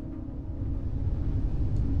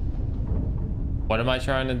 What am I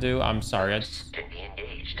trying to do? I'm sorry. Can be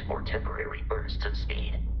engaged for temporary bursts of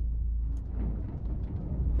speed.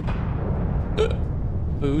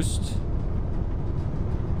 Boost.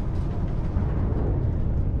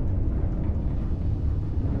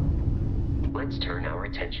 Let's turn our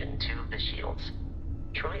attention to the shields.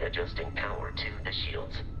 Try adjusting power to the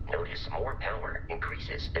shields. Notice more power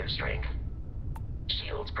increases their strength.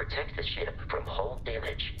 Shields protect the ship from hull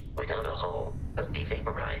damage. Without a hull, but be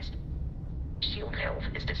vaporized. Shield health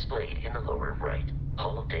is displayed in the lower right.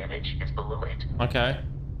 Hull damage is below it. Okay.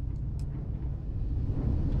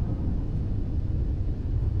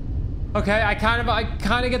 Okay, I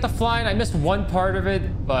kind of get the flying. I missed one part of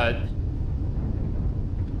it, but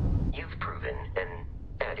you've proven an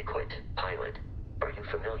adequate pilot. Are you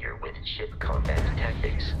familiar with ship combat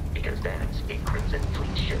tactics? Because that's a Crimson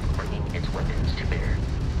Fleet ship bringing its weapons to bear.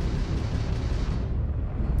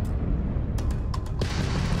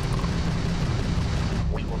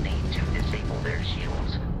 We will need to disable their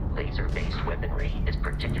shields. Laser-based weaponry is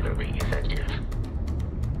particularly effective.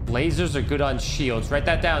 Lasers are good on shields. Write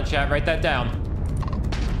that down, chat. Write that down.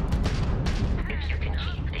 If you can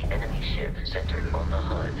keep the enemy ship centered on the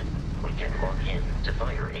HUD, we can lock in to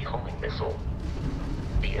fire a homing missile.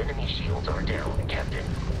 The enemy shields are down, Captain.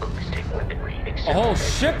 Ballistic weaponry except the whole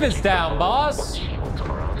ship is down, boss. Shields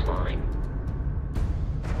are offline.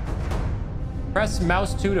 Press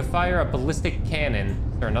mouse 2 to fire a ballistic cannon.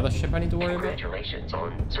 Is there another ship I need to worry about? Congratulations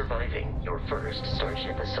on surviving your first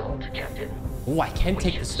Starship assault, Captain. Oh, I can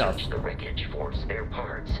take the stuff. Search the wreckage for spare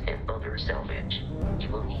parts and other salvage. You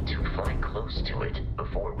will need to fly close to it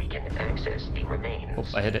before we can access the remains. Oh,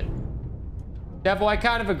 I hit it. Devil, I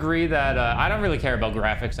kind of agree that I don't really care about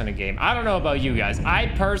graphics in a game. I don't know about you guys. I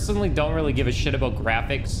personally don't really give a shit about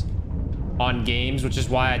graphics on games, which is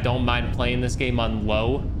why I don't mind playing this game on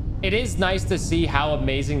low. It is nice to see how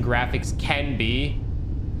amazing graphics can be,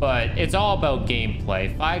 but it's all about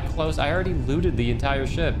gameplay. Fly close. I already looted the entire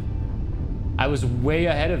ship. I was way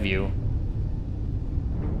ahead of you.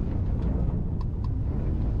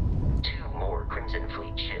 2 more Crimson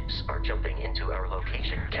Fleet ships are jumping into our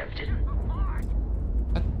location, Captain.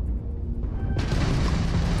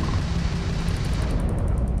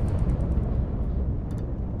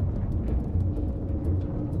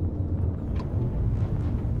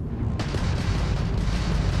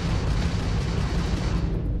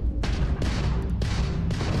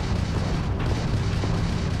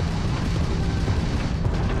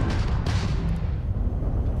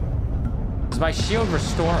 Does my shield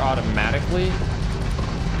restore automatically?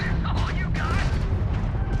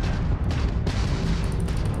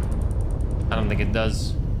 I don't think it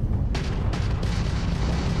does.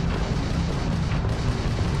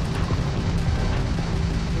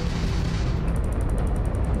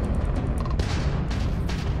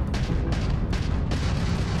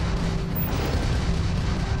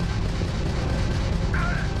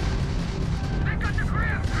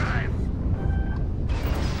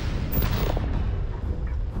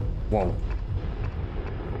 Whoa.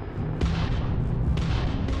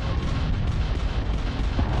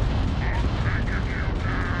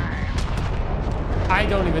 I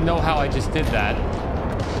don't even know how I just did that.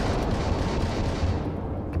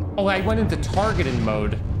 Oh, I went into targeting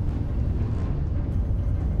mode.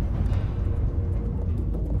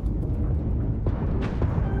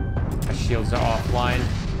 My shields are offline.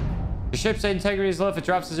 ship's integrity is low. If it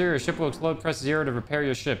drops to 0, your ship will explode. Press 0 to repair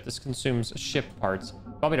your ship. This consumes ship parts.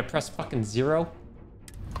 You want me to press fucking 0?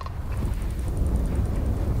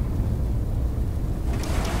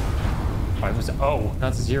 Oh, it was O,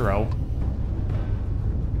 not 0.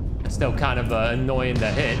 It's still kind of annoying to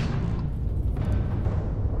hit.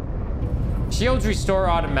 Shields restore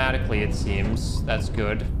automatically, it seems. That's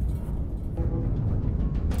good.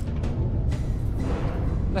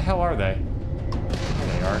 Where the hell are they? There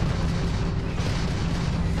they are.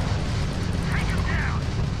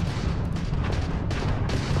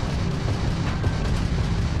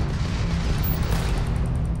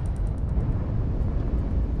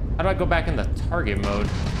 How do I go back in the target mode?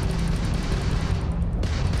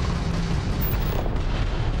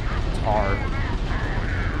 It's R.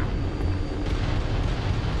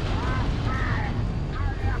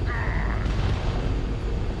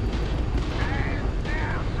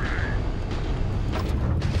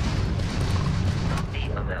 The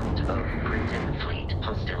amount of Crimson Fleet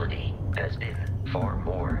hostility has been far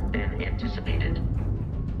more than anticipated.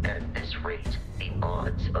 At this rate, the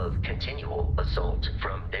odds of continual assault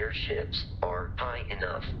from their ships are high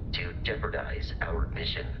enough to jeopardize our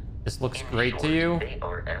mission. This looks great to you? They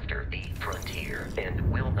are after the frontier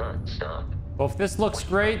and will not stop. Well, if this looks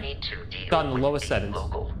great, it's on the lowest settings.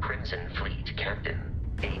 Local Crimson Fleet captain.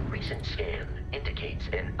 A recent scan indicates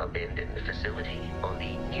an abandoned facility on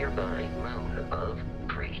the nearby moon of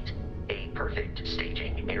Crete. A perfect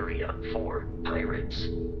staging area for pirates.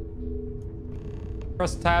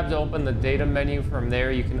 Press tab to open the data menu. From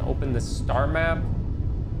there, you can open the star map.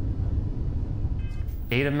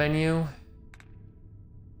 Data menu.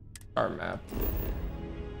 Star map.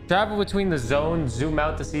 Travel between the zones. Zoom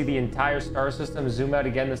out to see the entire star system. Zoom out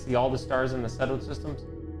again to see all the stars in the settled systems.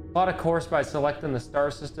 Plot a course by selecting the star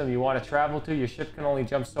system you want to travel to. Your ship can only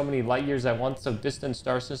jump so many light years at once, so distant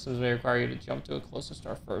star systems may require you to jump to a closest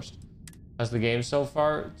star first. That's the game so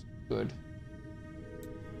far. It's good.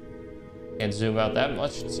 Can't zoom out that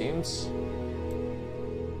much, it seems.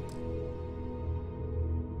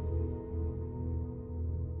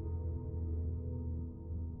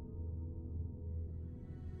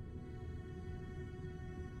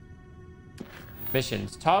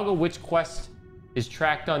 Missions. Toggle which quest is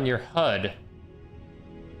tracked on your HUD.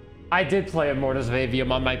 I did play Immortals of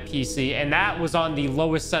Avium on my PC, and that was on the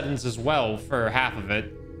lowest settings as well for half of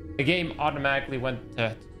it. The game automatically went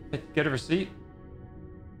to get a receipt.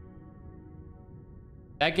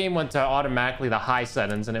 That game went to automatically the high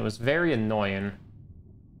settings, and it was very annoying.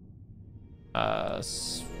 Travel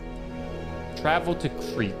to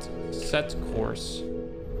Crete. Set course.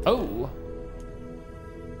 Oh!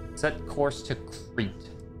 Set course to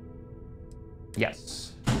Crete.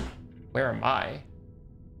 Yes. Where am I?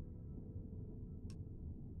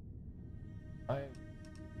 I'm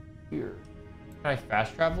here. Can I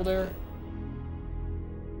fast travel there?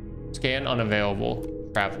 Scan unavailable.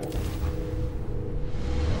 Travel.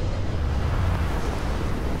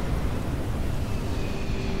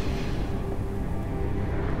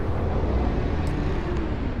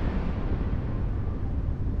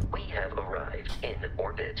 We have arrived in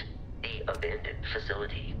orbit. The abandoned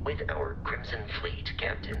facility with our Crimson Fleet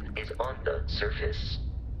captain is on the surface.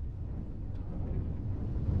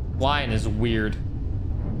 Line is weird.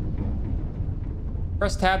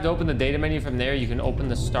 Press tab to open the data menu. From there, you can open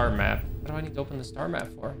the star map. What do I need to open the star map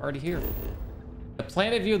for? I'm already here. The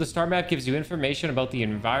planet view of the star map gives you information about the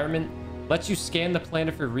environment, lets you scan the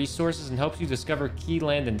planet for resources, and helps you discover key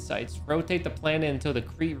landing sites. Rotate the planet until the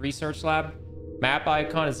Crete Research Lab map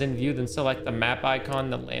icon is in view, then select the map icon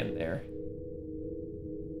to land there.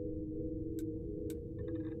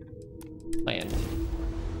 Land.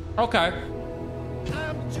 Okay.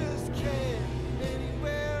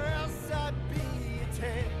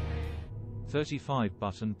 35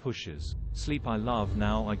 button pushes. Sleep I love,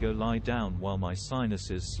 now I go lie down while my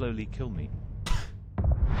sinuses slowly kill me.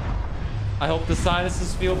 I hope the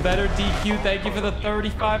sinuses feel better. DQ, thank you for the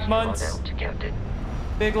 35 months.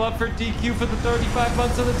 Big love for DQ for the 35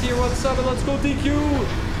 months on the tier 1 summon. Let's go, DQ!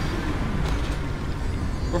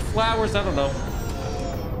 Or flowers, I don't know.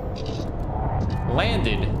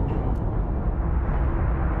 Landed.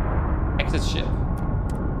 Exit ship.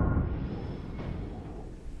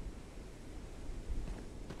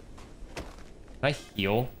 Can I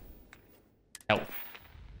heal? Health.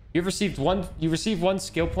 You receive one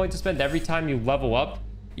skill point to spend every time you level up.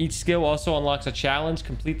 Each skill also unlocks a challenge.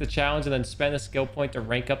 Complete the challenge and then spend a skill point to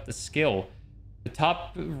rank up the skill. The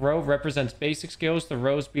top row represents basic skills. The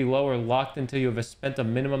rows below are locked until you have spent a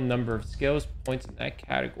minimum number of skills points in that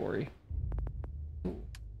category. Ooh.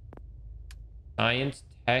 Science,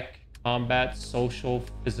 tech, combat, social,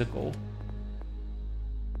 physical.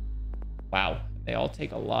 Wow, they all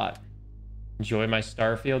take a lot. Enjoy my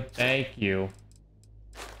Starfield. Thank you.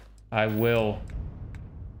 I will.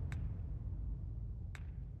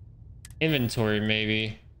 Inventory,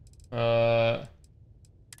 maybe.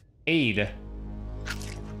 Aid.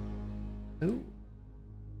 Ooh.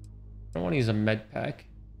 I don't want to use a med pack.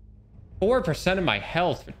 4% of my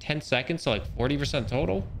health for 10 seconds, so like 40%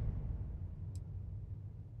 total.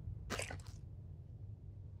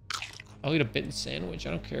 I'll eat a bitten sandwich.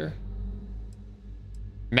 I don't care.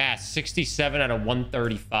 Mass 67 out of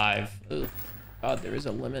 135. Ugh. God, there is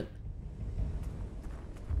a limit.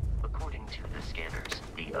 According to the scanners,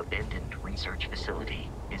 the abandoned research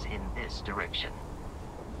facility is in this direction.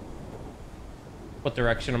 What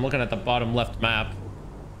direction? I'm looking at the bottom left map.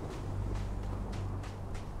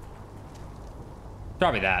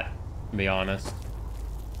 Probably that, to be honest.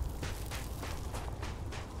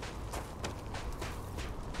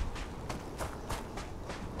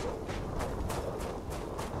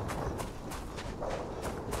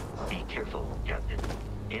 Be careful, Captain.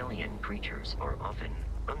 Alien creatures are often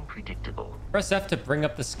unpredictable. Press F to bring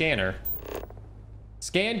up the scanner.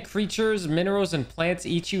 Scan creatures, minerals, and plants.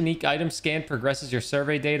 Each unique item scanned progresses your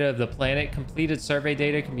survey data of the planet. Completed survey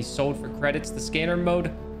data can be sold for credits. The scanner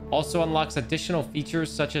mode also unlocks additional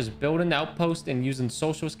features such as building outposts and using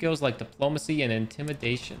social skills like diplomacy and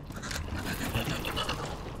intimidation.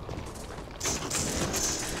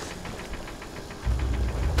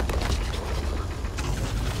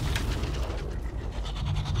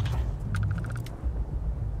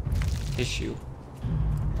 Tissue.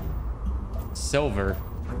 Silver.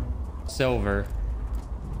 Silver.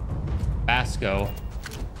 Basco.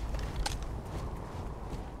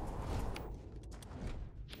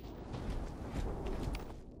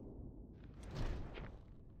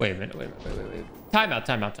 Wait a minute, wait. Time out.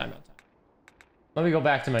 Let me go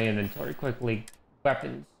back to my inventory quickly.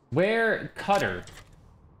 Weapons. Where? Cutter.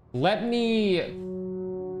 Let me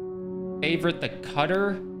favorite the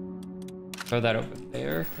cutter. Throw that over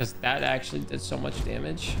there, because that actually did so much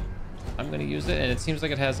damage. I'm going to use it, and it seems like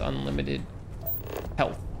it has unlimited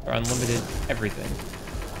health, or unlimited everything.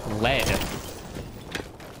 Lead. I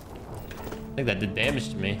think that did damage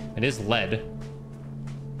to me. It is lead.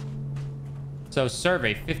 So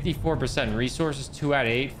survey, 54%. Resources, 2 out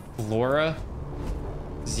of 8. Flora,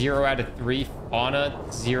 0 out of 3. Fauna,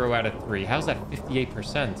 0 out of 3. How's that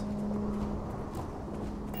 58%?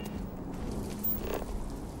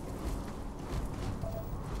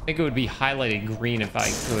 I think it would be highlighted green if I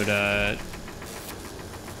could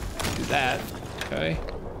do that. Okay.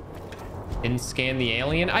 Didn't scan the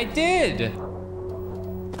alien. I did!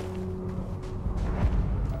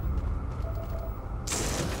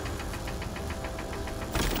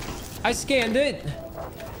 I scanned it.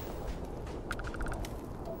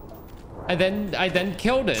 I then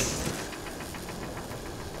killed it.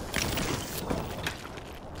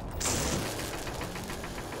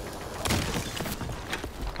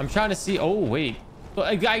 I'm trying to see. Oh, wait.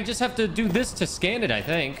 I just have to do this to scan it, I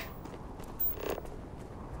think.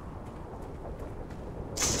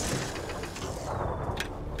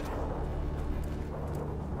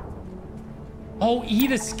 Oh, E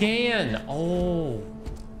to scan. Oh.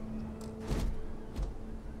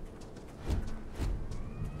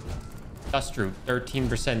 Dust root,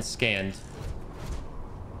 13% scanned.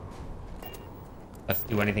 Have to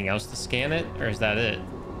do anything else to scan it, or is that it?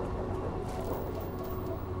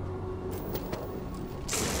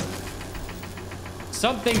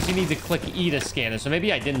 Some things you need to click E to scan it, so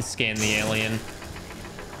maybe I didn't scan the alien.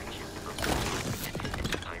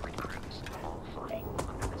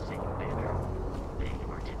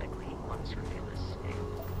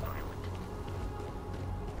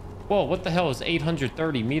 Whoa, what the hell is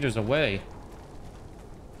 830 meters away?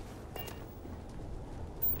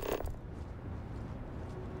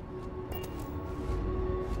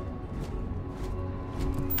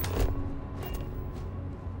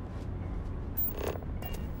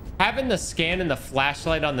 Having the scan and the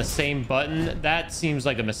flashlight on the same button, that seems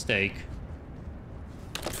like a mistake.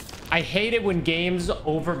 I hate it when games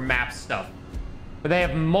overmap stuff. But they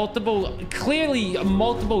have multiple, clearly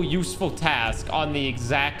multiple useful tasks on the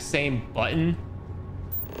exact same button.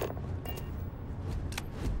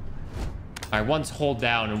 All right, one's hold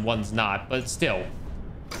down and one's not, but still.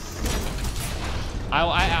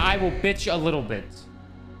 I will bitch a little bit.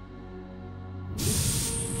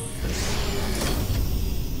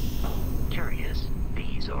 Curious,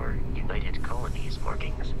 these are United Colonies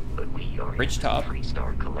markings, but we are Rich in top. the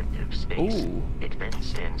Freestar Collective space. Ooh. It then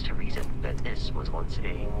stands to reason that this was once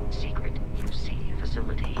a secret UC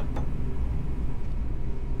facility.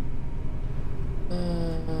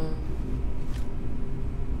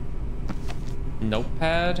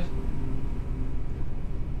 Notepad.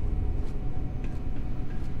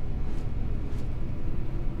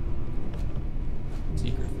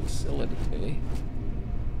 Secret facility.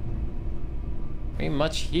 There ain't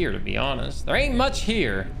much here, to be honest. There ain't much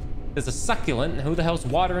here. There's a succulent. Who the hell's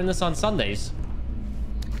watering this on Sundays?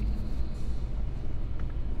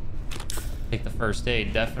 Take the first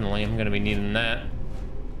aid, definitely. I'm gonna be needing that.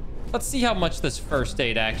 Let's see how much this first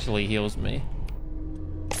aid actually heals me.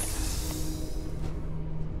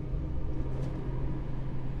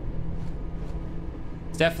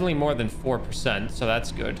 It's definitely more than 4%, so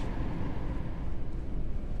that's good.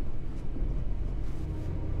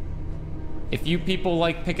 If you people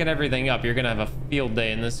like picking everything up, you're gonna have a field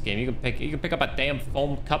day in this game. You can pick up a damn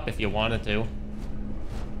foam cup if you wanted to.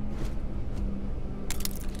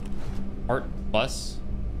 Art plus.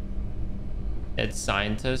 Dead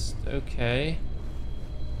scientist, okay.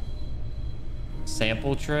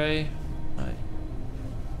 Sample tray. Right.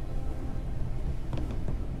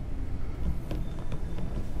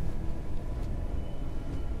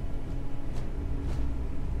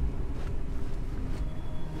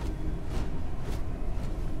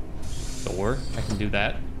 Door, I can do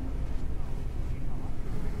that.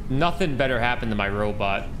 Nothing better happened to my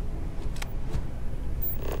robot.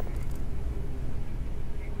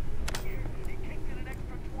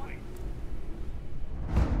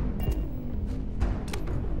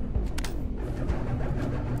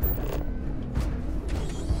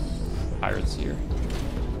 Pirates here.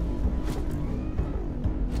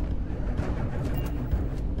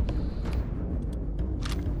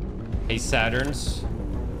 Hey, Saturns.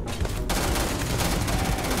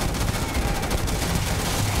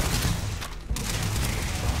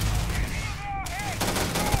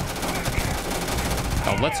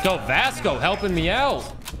 Oh, let's go, Vasco, helping me out.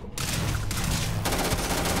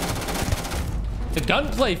 The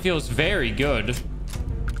gunplay feels very good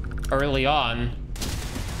early on.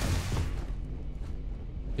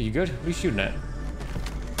 Are you good? What are you shooting at?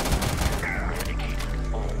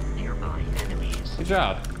 Good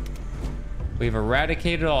job. We've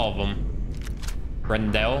eradicated all of them.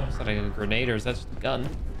 Brendel, is that a grenade or is that just a gun?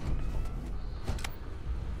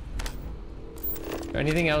 Is there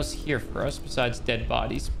anything else here for us besides dead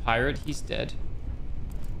bodies? Pirate, he's dead.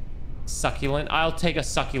 Succulent, I'll take a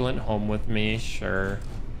succulent home with me, sure.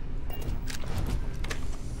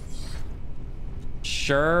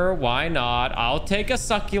 Sure, why not? I'll take a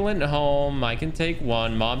succulent home. I can take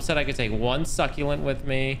one. Mom said I could take one succulent with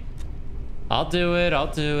me. I'll do it.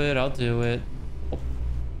 I'll do it. I'll do it. Oh.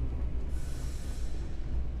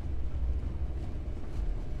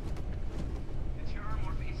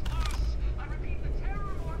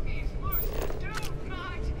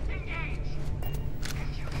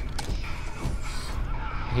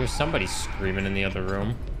 I hear somebody screaming in the other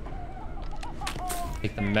room.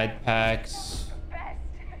 Take the med packs.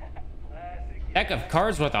 Deck of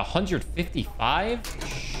cards worth 155?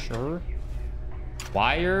 Sure.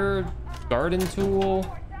 Wire, garden tool.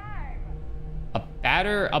 A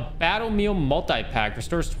battle meal multi-pack.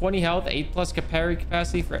 Restores 20 health, 8+ carry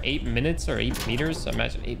capacity for 8 minutes or 8 meters. So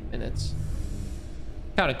imagine 8 minutes.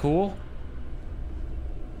 Kind of cool.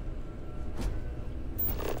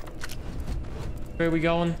 Where are we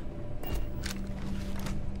going?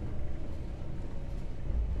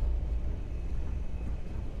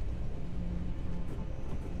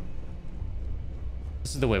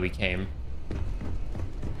 This is the way we came.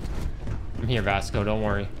 I'm here, Vasco, don't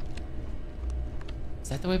worry. Is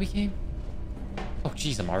that the way we came? Oh,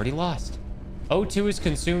 jeez, I'm already lost. O2 is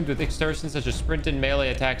consumed with exertions such as sprinting, melee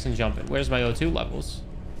attacks, and jumping. Where's my O2 levels?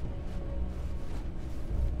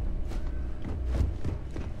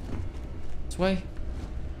 This way?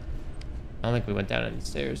 I don't think we went down any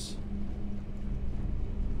stairs.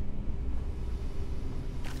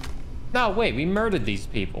 No, wait, we murdered these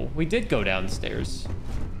people. We did go downstairs.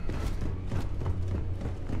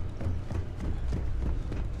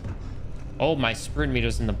 Oh, my sprint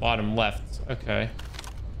meter's in the bottom left. Okay.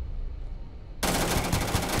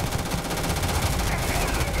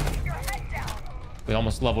 We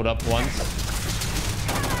almost leveled up once.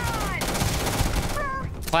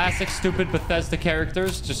 Classic stupid Bethesda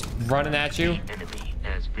characters just running at you. The enemy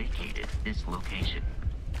has vacated this location.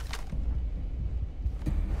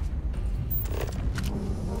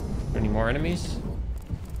 Any more enemies?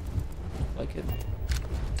 Like it.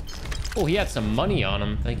 Oh, he had some money on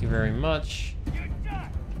him. Thank you very much.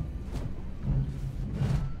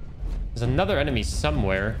 There's another enemy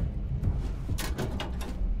somewhere.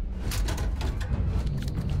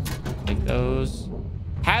 Take those.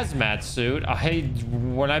 Hazmat suit.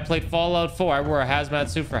 When I played Fallout 4, I wore a hazmat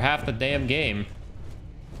suit for half the damn game.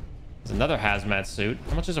 There's another hazmat suit.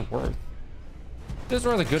 How much is it worth? It's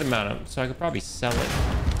worth a good amount of, so I could probably sell it.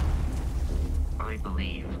 I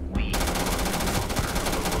believe we.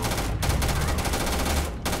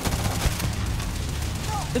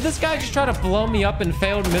 Did this guy just try to blow me up and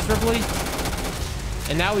failed miserably?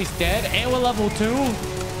 And now he's dead? And we're level 2?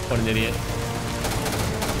 What an idiot.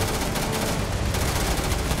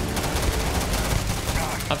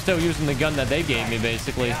 I'm still using the gun that they gave me,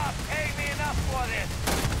 basically.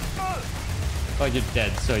 Oh, you're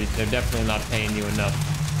dead, so they're definitely not paying you enough.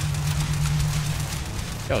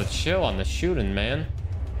 Yo, chill on the shooting, man.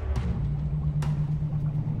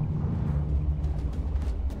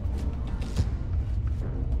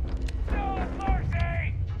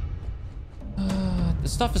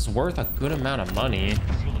 This stuff is worth a good amount of money.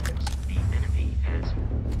 Seems the enemy has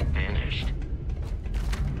vanished.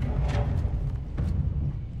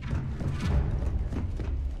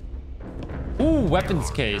 Ooh, weapons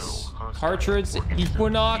case. Cartridge,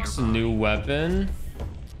 Equinox, new weapon.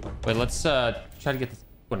 Wait, let's try to get this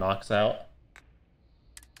Equinox out.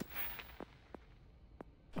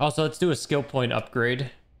 Also, let's do a skill point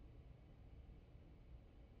upgrade.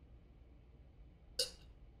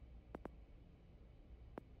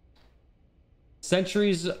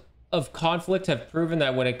 Centuries of conflict have proven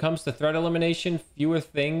that when it comes to threat elimination, fewer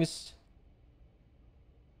things.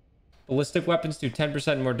 Ballistic weapons do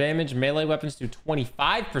 10% more damage. Melee weapons do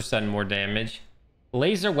 25% more damage.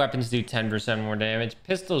 Laser weapons do 10% more damage.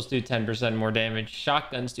 Pistols do 10% more damage.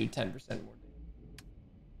 Shotguns do 10% more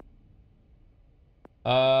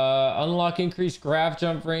damage. Unlock increased grav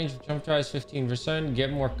jump range. Jump drives 15%.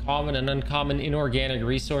 Get more common and uncommon inorganic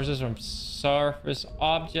resources from surface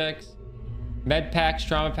objects. Med packs,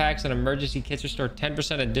 trauma packs, and emergency kits restore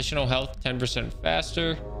 10% additional health, 10%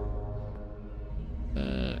 faster.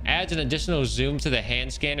 Adds an additional zoom to the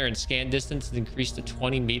hand scanner and scan distance is increased to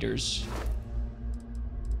 20 meters.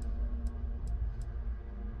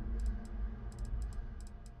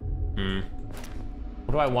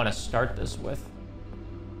 What do I want to start this with?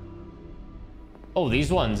 Oh,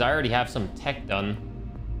 these ones. I already have some tech done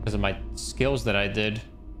because of my skills that I did.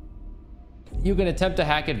 You can attempt to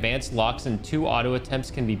hack advanced locks and 2 auto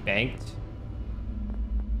attempts can be banked.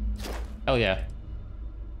 Hell yeah.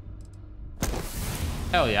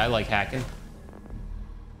 Hell yeah, I like hacking.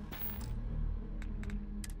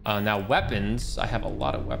 Now weapons. I have a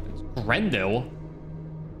lot of weapons. Grendel.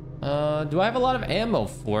 Do I have a lot of ammo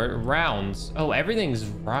for it? Rounds. Oh, everything's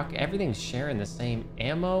sharing the same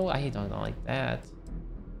ammo. I don't like that.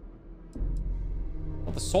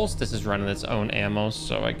 Well, the Solstice is running its own ammo,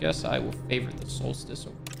 so I guess I will favor the Solstice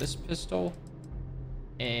over this pistol.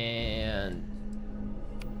 And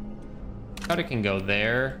Cutter can go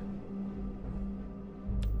there.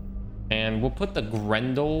 And we'll put the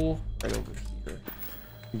Grendel right over here.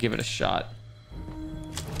 Give it a shot.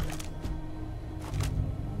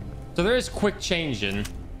 So there is quick changing.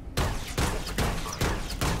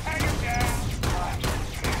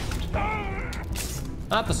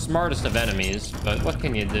 Not the smartest of enemies, but what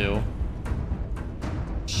can you do?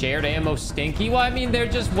 Shared ammo stinky? Well, I mean, they're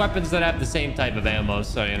just weapons that have the same type of ammo,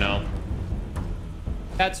 so, you know.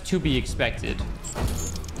 That's to be expected.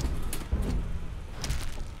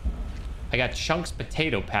 I got Chunks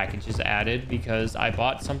potato packages added because I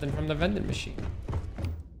bought something from the vending machine.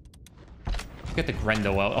 Get the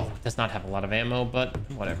Grendel out. Oh, it does not have a lot of ammo, but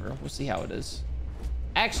whatever. We'll see how it is.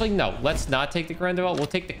 Actually, no. Let's not take the Grendel out. We'll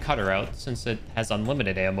take the Cutter out since it has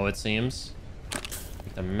unlimited ammo, it seems.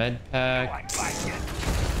 Get the med pack. Just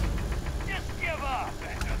give up.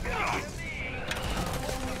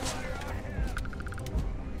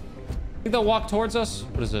 Think they'll walk towards us?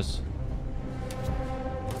 What is this?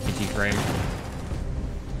 PT frame.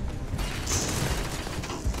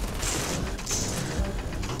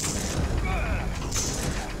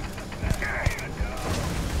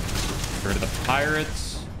 Get rid of the pirates.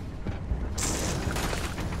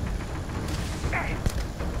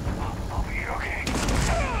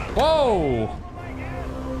 Whoa!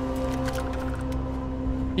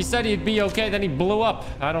 He said he'd be okay, then he blew up.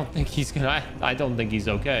 I don't think he's gonna... I don't think he's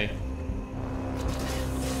okay.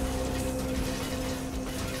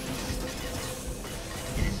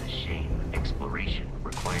 It is a shame exploration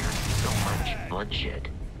requires so much bloodshed.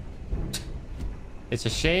 It's a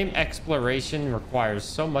shame exploration requires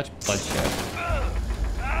so much bloodshed.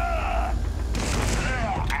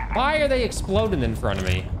 Why are they exploding in front of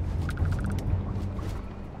me?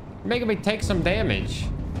 You're making me take some damage.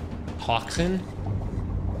 Toxin.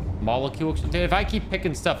 Molecule. Dude, if I keep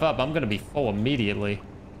picking stuff up, I'm gonna be full immediately.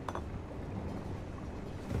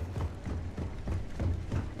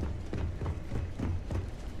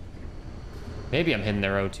 Maybe I'm hitting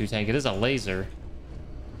their O2 tank. It is a laser.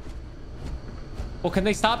 Well, can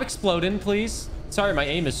they stop exploding, please? Sorry, my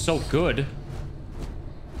aim is so good.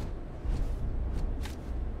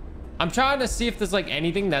 I'm trying to see if there's like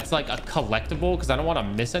anything that's like a collectible, because I don't want to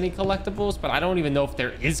miss any collectibles, but I don't even know if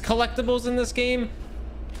there is collectibles in this game.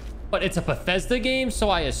 But it's a Bethesda game, so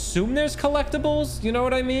I assume there's collectibles. You know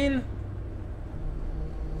what I mean?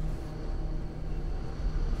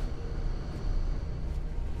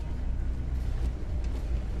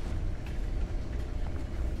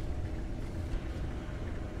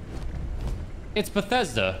 It's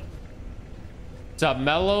Bethesda. What's up,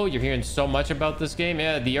 Mello? You're hearing so much about this game.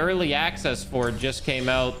 Yeah, the early access for it just came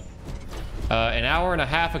out an hour and a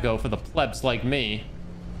half ago for the plebs like me.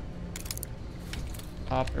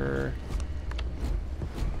 Hopper.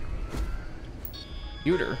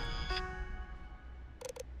 Computer.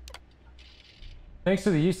 Thanks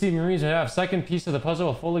to the UC Marines, I have second piece of the puzzle,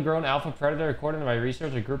 a fully grown alpha predator. According to my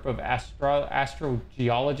research, a group of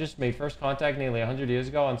astrogeologists made first contact nearly 100 years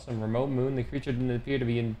ago on some remote moon. The creature didn't appear to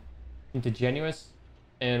be indigenous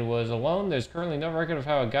and was alone. There's currently no record of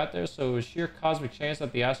how it got there, so it was sheer cosmic chance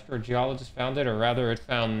that the astrogeologists found it, or rather it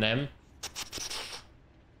found them.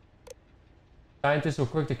 Scientists were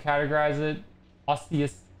quick to categorize it.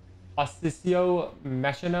 Osticio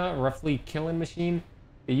Machina, roughly killing machine.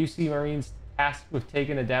 The UC Marines tasked with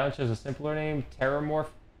taking it down chose a simpler name, Terramorph.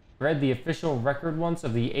 Read the official record once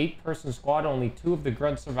of the 8-person squad. Only 2 of the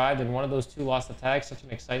grunts survived, and one of those 2 lost the tag. Such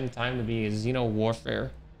an exciting time to be a Xeno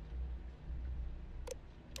warfare.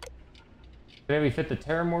 Today we fit the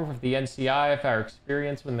Terramorph with the NCI. If our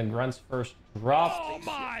experience when the grunts first dropped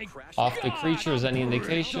off the creature is any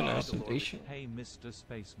indication, our foundation. Hey, Mr.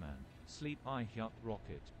 Spaceman, sleep I yuck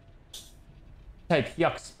rocket. Type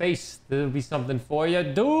yuck space. There'll be something for you.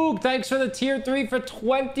 Dude, thanks for the tier 3 for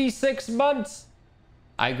 26 months.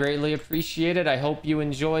 I greatly appreciate it. I hope you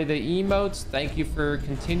enjoy the emotes. Thank you for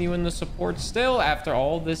continuing the support still after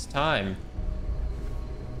all this time.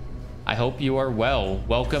 I hope you are well.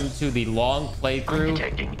 Welcome to the long playthrough. I'm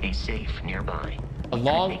detecting a safe nearby. A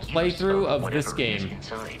long playthrough of this game.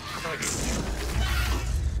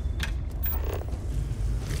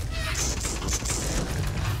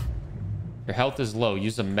 Your health is low.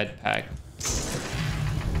 Use a med pack.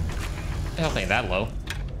 My health ain't that low.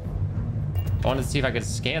 I wanted to see if I could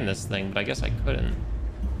scan this thing, but I guess I couldn't.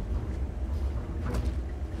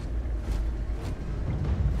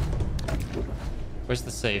 Where's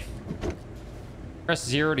the safe? Press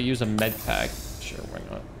 0 to use a med pack. Sure, why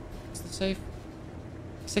not? What's the safe?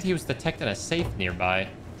 He said he was detecting a safe nearby.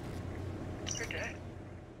 You're dead.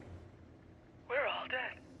 We're all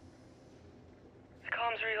dead. The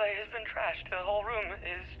comms relay has been trashed. The whole room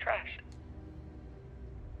is trashed.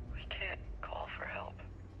 We can't call for help.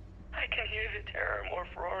 I can hear the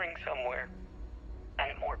Terramorph roaring somewhere.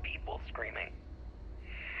 And more people screaming.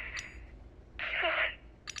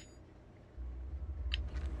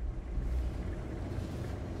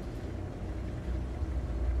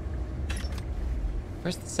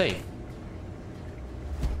 Where's the safe?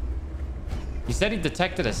 He said he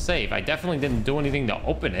detected a safe. I definitely didn't do anything to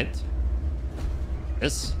open it.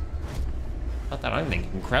 This. Not that anything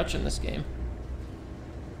can crouch in this game.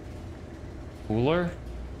 Cooler.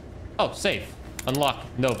 Oh, safe. Unlock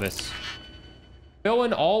Novus. Fill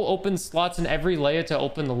in all open slots in every layer to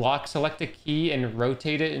open the lock. Select a key and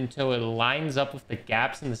rotate it until it lines up with the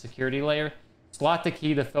gaps in the security layer. Slot the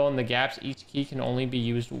key to fill in the gaps. Each key can only be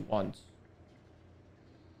used once.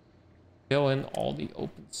 Fill in all the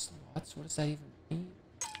open slots. What does that even mean?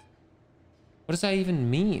 What does that even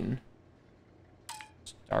mean?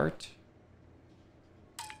 Start.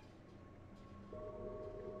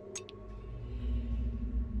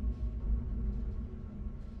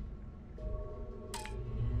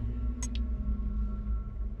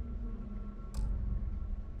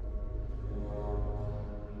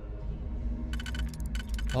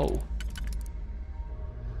 Oh.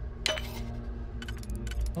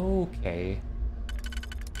 Okay.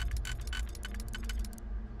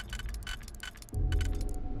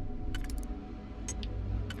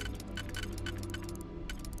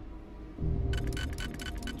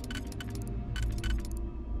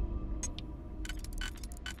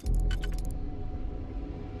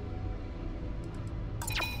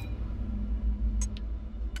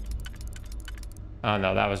 Oh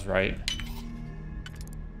no, that was right.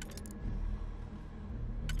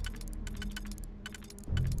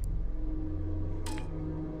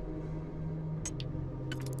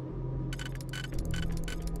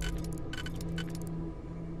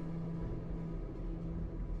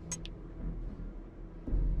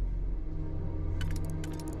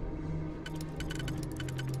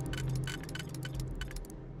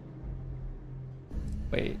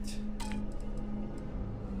 Wait.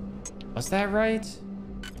 Was that right?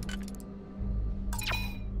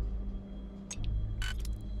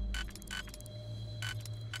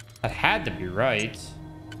 That had to be right.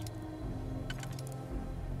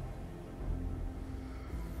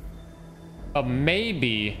 But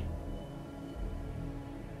maybe...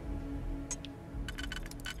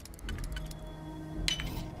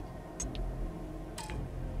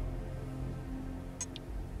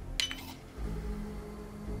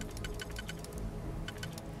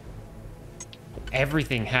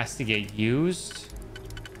 everything has to get used.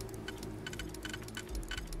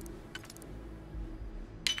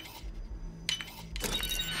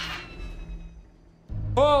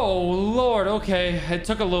 Oh, Lord. Okay. It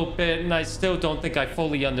took a little bit, and I still don't think I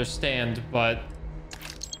fully understand, but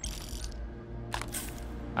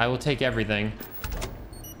I will take everything.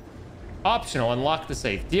 Optional. Unlock the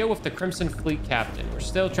safe. Deal with the Crimson Fleet Captain. We're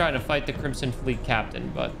still trying to fight the Crimson Fleet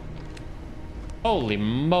Captain, but holy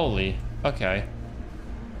moly. Okay.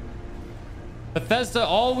 Bethesda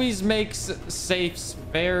always makes safes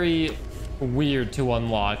very weird to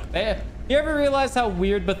unlock. You ever realize how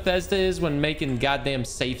weird Bethesda is when making goddamn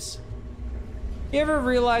safes? You ever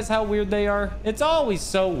realize how weird they are? It's always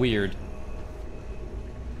so weird.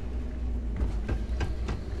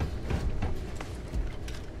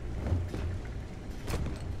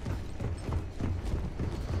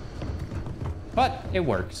 But it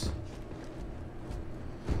works.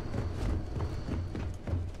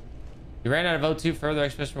 You ran out of O2. Further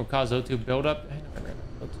expansion will cause O2 buildup. I never ran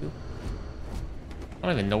out of O2. I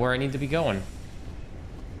don't even know where I need to be going.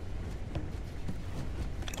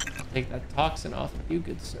 Take that toxin off of you,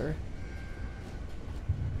 good sir.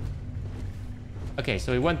 Okay,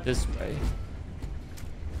 so we went this way.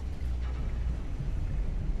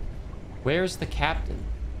 Where's the captain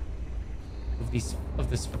of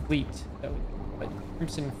this fleet? That would be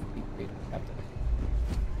Crimson Fleet Raider captain.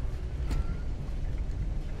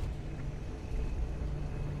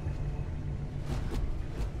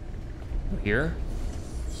 Here?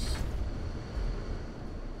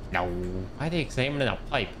 No. Why are they examining a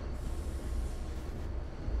pipe?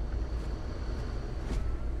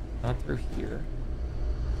 Not through here.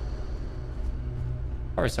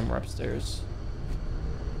 Or somewhere upstairs.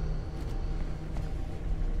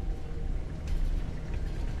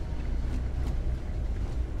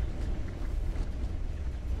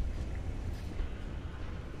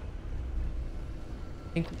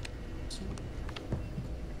 I think...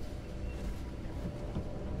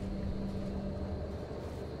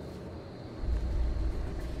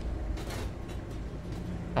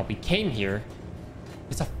 Oh, we came here.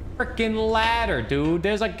 It's a freaking ladder, dude.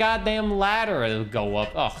 There's a goddamn ladder that'll go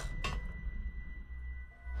up. Ugh.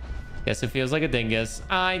 Guess it feels like a dingus.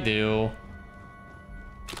 I do.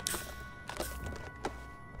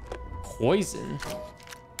 Poison.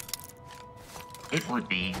 It would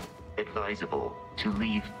be advisable to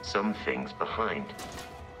leave some things behind.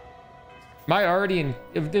 Am I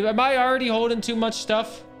already holding too much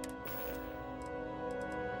stuff?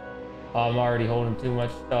 Oh, I'm already holding too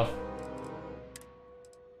much stuff.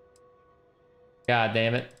 God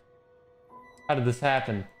damn it. How did this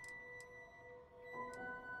happen?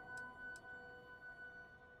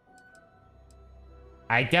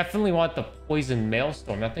 I definitely want the poison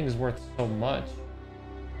maelstrom. That thing is worth so much.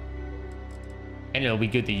 And it'll be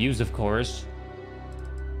good to use, of course.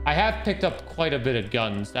 I have picked up quite a bit of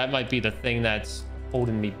guns. That might be the thing that's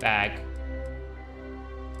holding me back.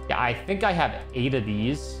 Yeah, I think I have 8 of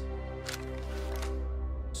these.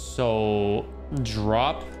 So,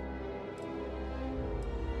 drop.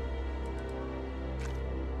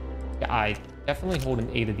 Yeah, I definitely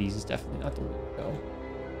holding 8 of these is definitely not the way to go.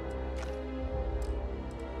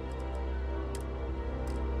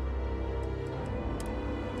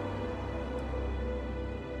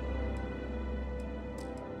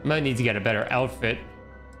 Might need to get a better outfit.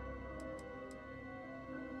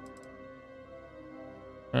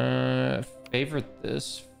 Favorite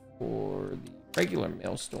this for the regular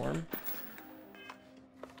maelstrom.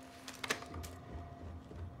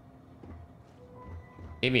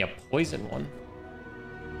 Gave me a poison one.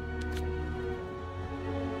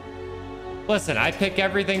 Listen, I pick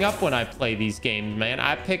everything up when I play these games, man.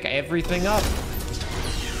 I pick everything up.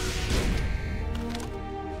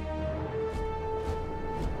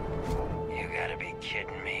 You gotta be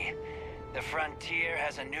kidding me. The Frontier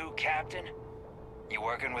has a new captain? You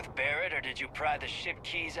working with Barrett, or did you pry the ship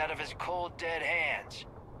keys out of his cold, dead hands?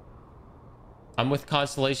 I'm with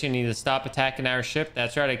Constellation. You need to stop attacking our ship.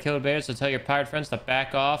 That's right, I killed Bear, so tell your pirate friends to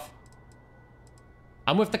back off.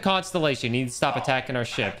 I'm with the Constellation. You need to stop attacking our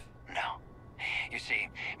ship. No. You see,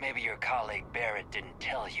 Maybe your colleague Barrett didn't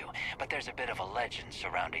tell you, but there's a bit of a legend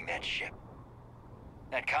surrounding that ship.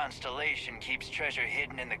 That constellation keeps treasure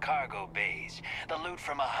hidden in the cargo bays, the loot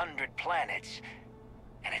from 100 planets,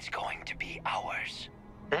 and it's going to be ours.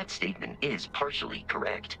 That statement is partially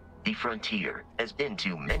correct. The Frontier has been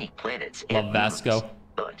to many planets Love and Vasco. moons,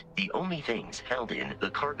 but the only things held in the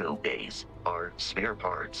cargo bays are spare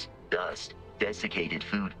parts, dust, desiccated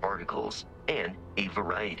food particles, and a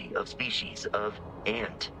variety of species of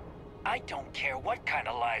ant. I don't care what kind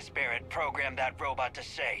of lies Barrett programmed that robot to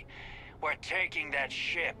say. We're taking that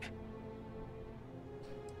ship.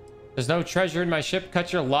 There's no treasure in my ship.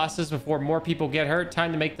 Cut your losses before more people get hurt.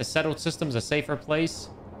 Time to make the settled systems a safer place.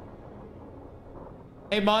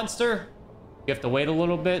 Hey, monster. You have to wait a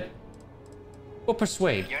little bit. We'll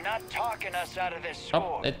persuade. You're not talking us out of this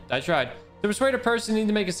Oh, sword. I tried. To persuade a person, you need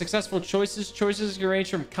to make a successful choices. Choices can range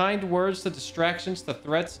from kind words to distractions to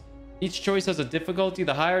threats. Each choice has a difficulty.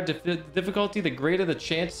 The higher difficulty, the greater the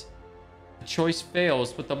chance the choice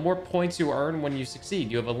fails, but the more points you earn when you succeed.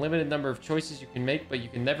 You have a limited number of choices you can make, but you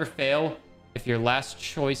can never fail if your last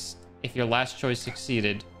choice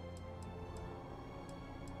succeeded.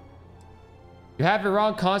 You have it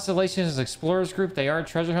wrong. Constellation is explorers group. They aren't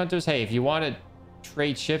treasure hunters. Hey, if you want to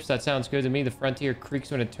trade ships, that sounds good to me. The Frontier creaks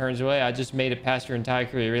when it turns away. I just made it past your entire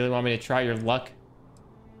career. You really want me to try your luck?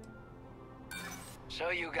 So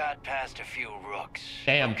you got past a few rooks.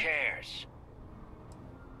 Damn. Who cares?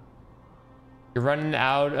 You're running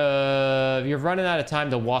out of time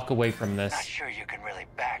to walk away from this. Not sure you can really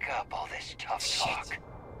back up all this tough talk.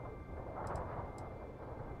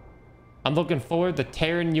 I'm looking forward to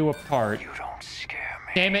tearing you apart. You don't scare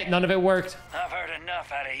me. Damn it, none of it worked. I've heard enough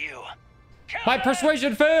out of you. My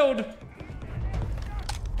persuasion failed.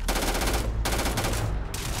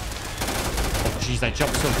 Oh jeez, I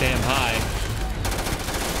jumped so damn high.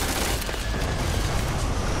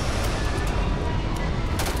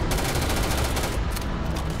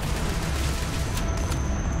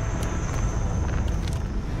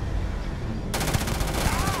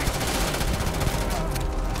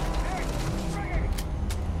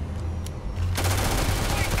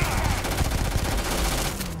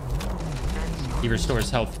 He restores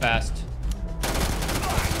health fast.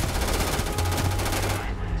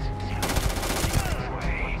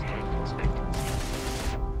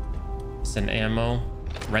 It's an ammo.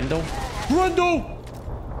 Rendell? Rendell!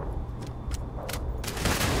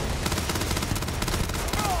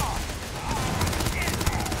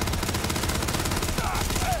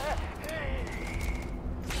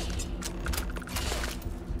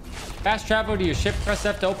 Fast travel to your ship. Press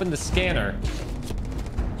F to open the scanner.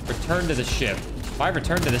 Return to the ship. Why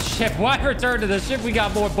return to the ship? Why return to the ship? We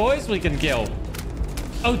got more boys we can kill.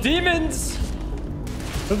 Oh, demons!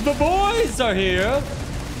 The boys are here!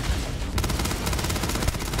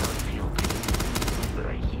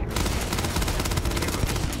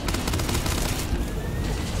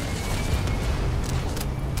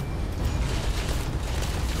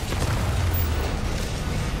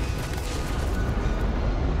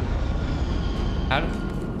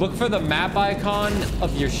 Look for the map icon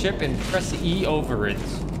of your ship and press E over it.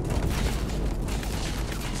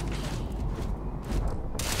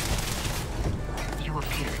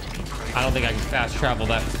 I don't think I can fast travel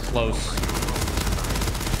that close.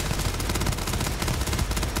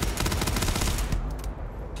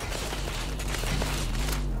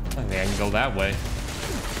 I think I can go that way.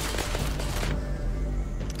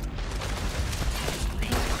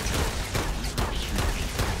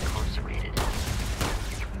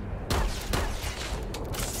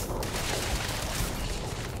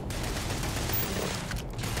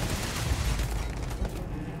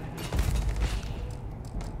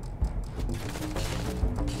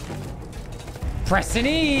 Press an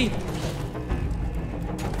E!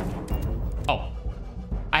 Oh.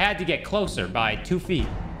 I had to get closer by 2 feet.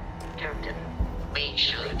 Captain, we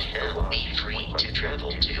should now be free to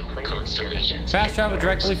travel to constellations. Fast travel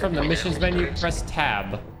directly from the missions menu. Press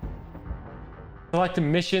tab. Select the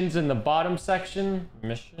missions in the bottom section.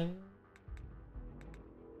 Mission.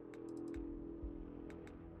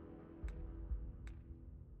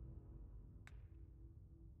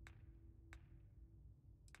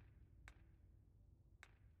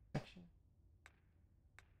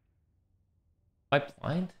 Am I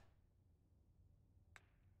blind?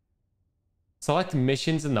 Select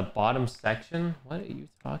missions in the bottom section? What are you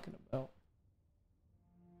talking about?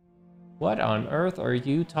 What on earth are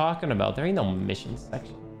you talking about? There ain't no mission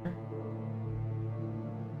section here.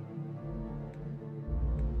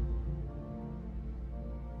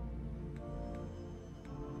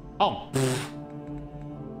 Oh.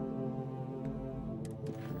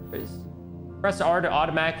 There is. Press R to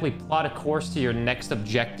automatically plot a course to your next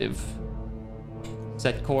objective.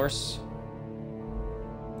 Set course.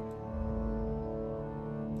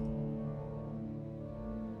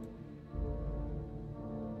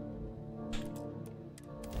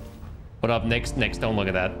 What up, next? Next, don't look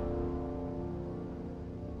at that.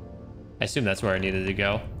 I assume that's where I needed to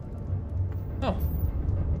go. Oh.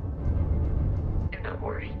 Do not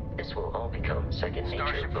worry. This will all become second nature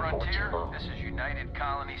Starship before too Frontier, long. this is United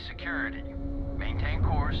Colony Security. Maintain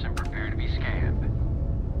course and prepare to be scanned.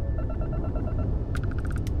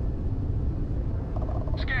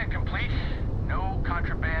 Scan complete. No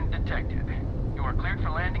contraband detected. You are cleared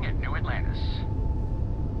for landing at New Atlantis.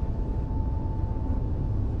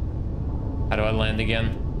 How do I land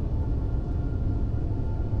again?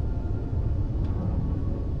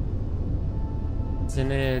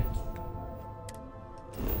 Isn't it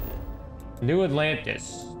New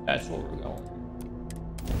Atlantis? That's where we're going.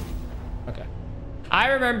 Okay. I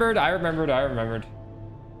remembered.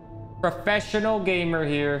 Professional gamer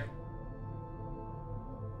here.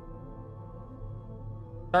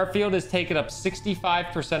 Starfield has taken up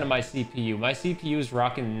 65% of my CPU. My CPU is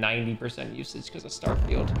rocking 90% usage because of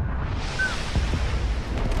Starfield.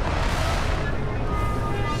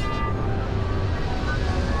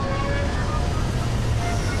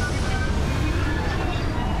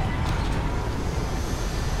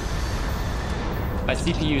 My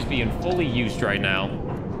CPU is being fully used right now.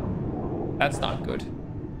 That's not good.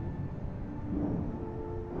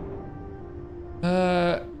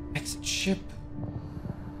 Exit ship.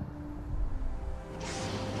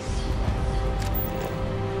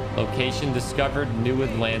 Location discovered, New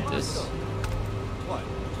Atlantis. What?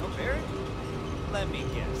 No Barrett? Let me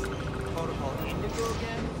guess. Protocol Indigo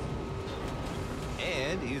again?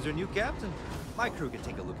 And he's our new captain. My crew can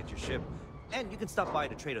take a look at your ship. And you can stop by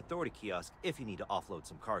the Trade Authority kiosk if you need to offload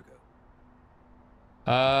some cargo.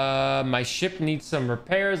 My ship needs some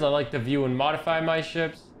repairs. I like to view and modify my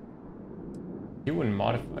ships. You wouldn't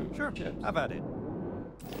modify my ships. How about it?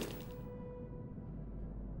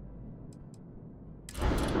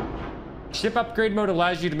 Ship upgrade mode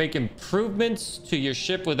allows you to make improvements to your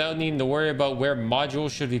ship without needing to worry about where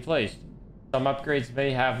modules should be placed. Some upgrades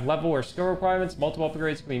may have level or skill requirements. Multiple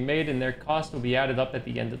upgrades can be made and their cost will be added up at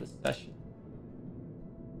the end of the session.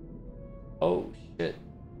 Oh shit,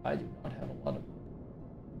 I do not have a lot of...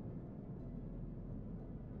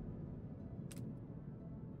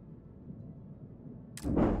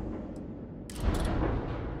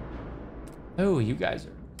 Oh, you guys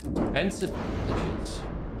are expensive bitches.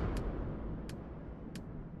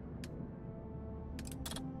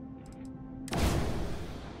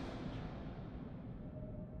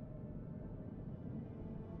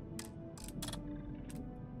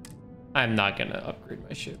 I'm not gonna upgrade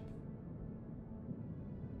my ship.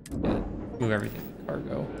 Yeah, move everything to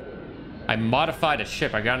cargo. I modified a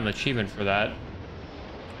ship. I got an achievement for that.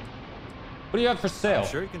 What do you have for sale? I'm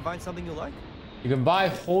sure you can find something you like. You can buy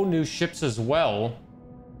whole new ships as well.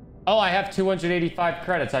 Oh, I have 285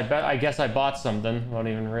 credits. I guess I bought something without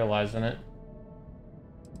even realizing it.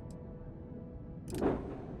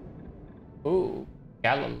 Ooh,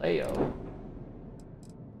 Galileo.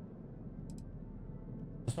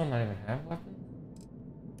 This one not even have weapons?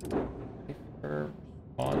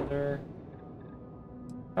 Responder.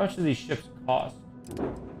 How much do these ships cost?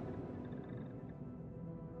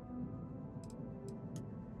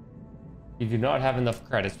 You do not have enough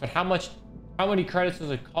credits, but how many credits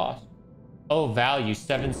does it cost? Oh, value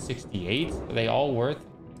 768. Are they all worth?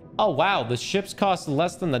 Oh wow, the ships cost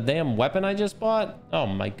less than the damn weapon I just bought? Oh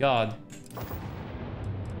my god.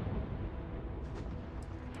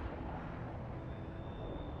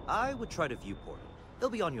 I would try to viewport. They'll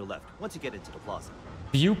be on your left once you get into the plaza.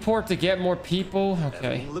 Viewport to get more people? Okay.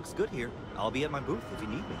 Everything looks good here. I'll be at my booth if you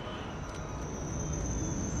need me.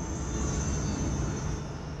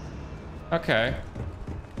 Okay.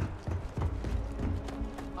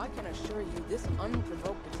 I can assure you this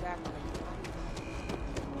unprovoked attack.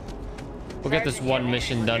 We'll get this one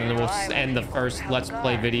mission done and then we'll end the first Let's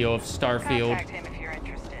Play video of Starfield.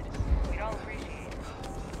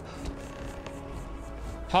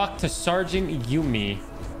 Talk to Sergeant Yumi.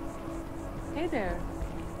 Hey there.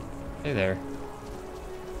 Hey there.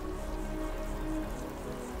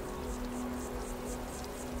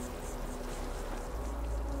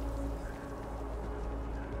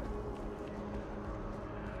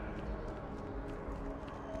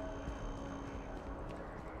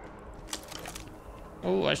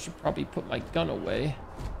 Oh, I should probably put my gun away.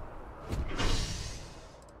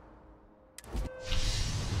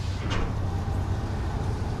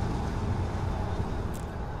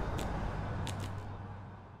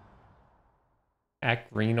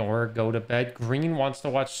 Act green or go to bed. Green wants to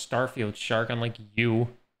watch Starfield, Shark, unlike you.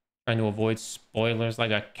 Trying to avoid spoilers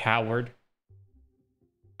like a coward.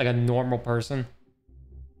 Like a normal person.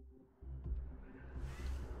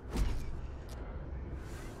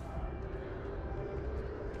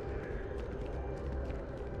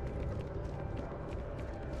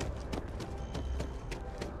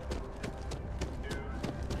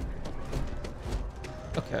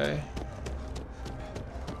 Okay.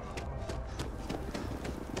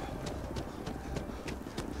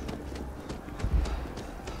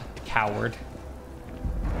 Coward.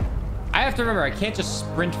 I have to remember, I can't just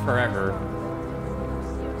sprint forever.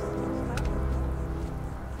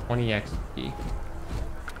 20 XP.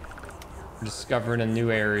 We're discovering a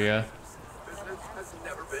new area.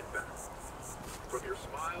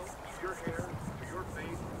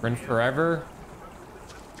 Sprint forever.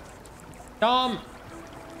 Dom!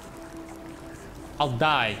 I'll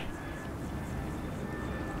die.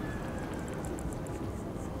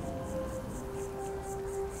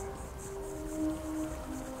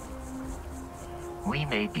 We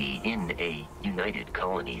may be in a United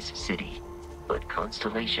Colonies city, but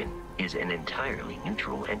Constellation is an entirely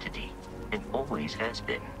neutral entity, and always has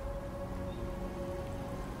been.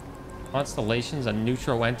 Constellation's a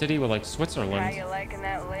neutral entity with like Switzerland. How you liking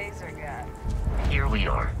that laser gun? Here we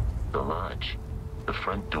are, the lodge. The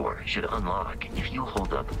front door should unlock if you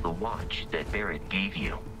hold up the watch that Barrett gave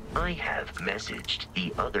you. I have messaged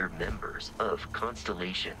the other members of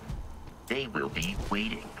Constellation. They will be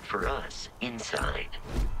waiting for us inside.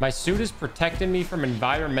 My suit is protecting me from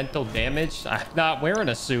environmental damage. I'm not wearing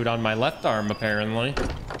a suit on my left arm, apparently.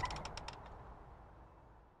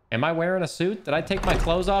 Am I wearing a suit? Did I take my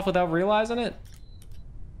clothes off without realizing it?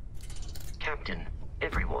 Captain,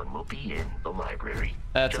 everyone will be in the library.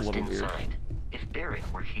 That's just a little inside. weird. If Barrett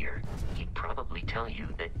were here, he'd probably tell you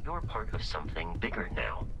that you're part of something bigger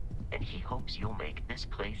now, and he hopes you'll make this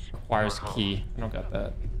place Requires your home. key. I don't got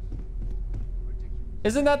that.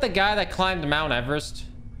 Isn't that the guy that climbed Mount Everest?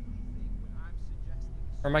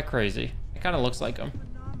 Or am I crazy? It kind of looks like him.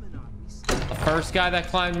 The first guy that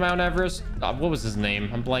climbed Mount Everest? What was his name?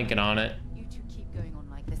 I'm blanking on it. You two keep going on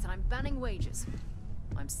like this and I'm banning wages.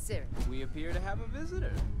 I'm serious. We appear to have a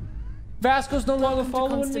visitor. Vasco's no longer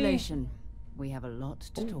following me. Constellation. We have a lot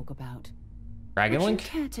to talk about. Dragon Would you Link?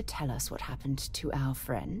 care to tell us what happened to our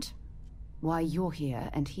friend? Why you're here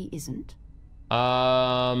and he isn't?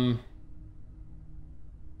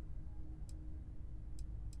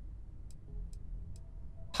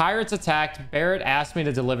 Pirates attacked. Barrett asked me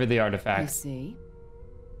to deliver the I artifact. see.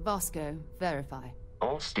 Vasco, verify.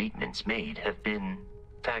 All statements made have been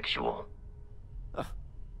factual.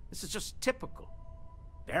 This is just typical.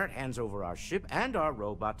 Barrett hands over our ship and our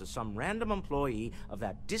robot to some random employee of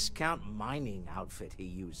that discount mining outfit he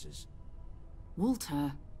uses.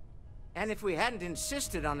 Walter. And if we hadn't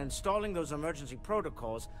insisted on installing those emergency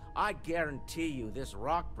protocols, I guarantee you this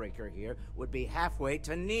rock breaker here would be halfway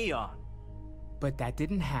to Neon. But that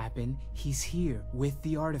didn't happen. He's here with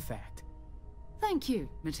the artifact. Thank you,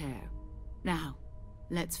 Matteo. Now,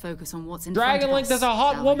 let's focus on what's in Dragon front of Link, us, there's a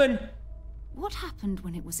hot shall we? woman. What happened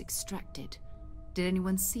when it was extracted? Did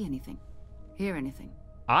anyone see anything? Hear anything?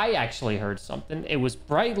 I actually heard something. It was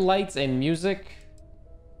bright lights and music.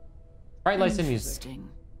 Bright lights and music. Interesting.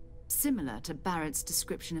 Similar to Barrett's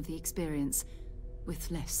description of the experience,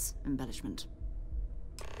 with less embellishment.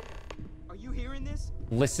 Are you hearing this?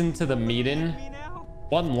 Listen to the meeting.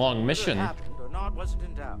 One long mission. Whether it happened or not wasn't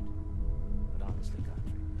in doubt. But honestly,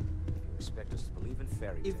 Godfrey, you expect us to believe in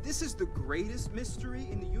fairy tales? If this is the greatest mystery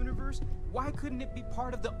in the universe, why couldn't it be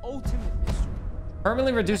part of the ultimate mystery?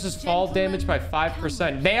 Permanently reduces fall damage by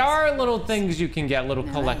 5%. They are little things you can get, little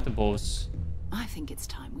No. collectibles. I think it's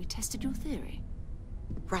time we tested your theory.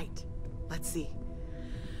 Right. Let's see.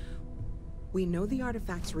 We know the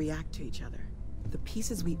artifacts react to each other. The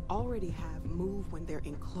pieces we already have move when they're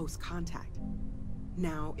in close contact.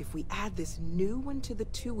 Now, if we add this new one to the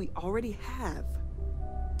two we already have...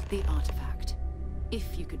 The artifact.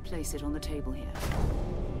 If you could place it on the table here.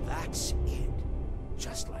 That's it.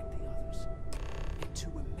 Just like the others. And to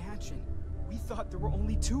imagine, we thought there were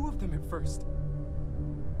only 2 of them at first.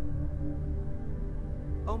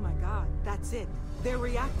 Oh my god, that's it. They're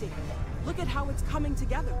reacting. Look at how it's coming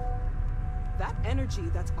together. That energy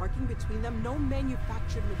that's arcing between them, no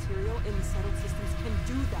manufactured material in the settled systems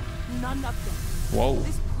can do that. None of them. Whoa.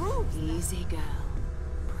 This proves Easy, girl.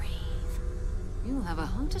 Breathe. You'll have a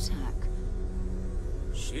heart attack.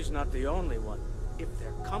 She's not the only one. If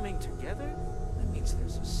they're coming together, that means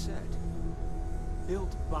there's a set.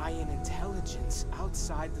 Built by an intelligence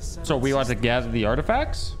outside the sun. So we want to gather the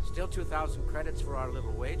artifacts? Still 2,000 credits for our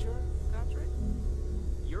little wager, Godfrey?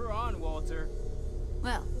 Hunter?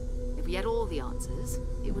 Well, if we had all the answers,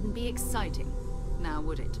 it wouldn't be exciting, now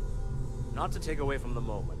would it? Not to take away from the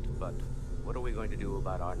moment, but what are we going to do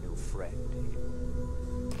about our new friend?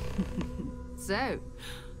 So,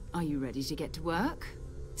 are you ready to get to work?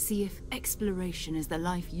 See if exploration is the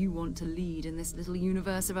life you want to lead in this little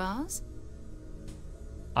universe of ours?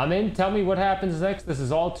 I'm in. Tell me what happens next. This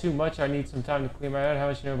is all too much. I need some time to clear my head. How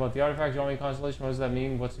much you know about the artifacts? Your only constellation? What does that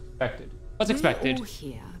mean? What's expected? What's expected? We're all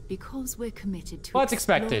here because we're committed to What's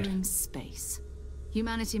exploring expected? space.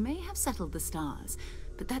 Humanity may have settled the stars,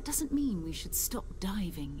 but that doesn't mean we should stop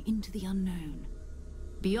diving into the unknown.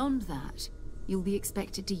 Beyond that, you'll be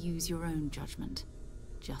expected to use your own judgment,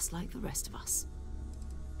 just like the rest of us.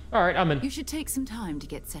 All right, I'm in. You should take some time to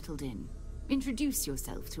get settled in. Introduce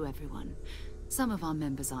yourself to everyone. Some of our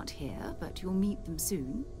members aren't here, but you'll meet them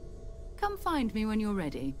soon. Come find me when you're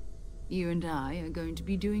ready. You and I are going to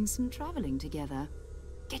be doing some traveling together.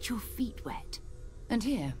 Get your feet wet. And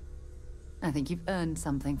here, I think you've earned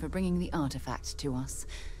something for bringing the artifact to us.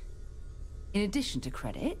 In addition to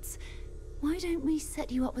credits, why don't we set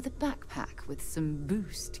you up with a backpack with some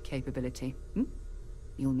boost capability?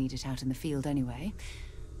 You'll need it out in the field anyway.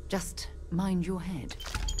 Just mind your head.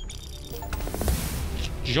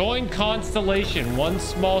 Join Constellation. One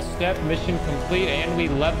small step, mission complete, and we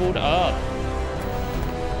leveled up.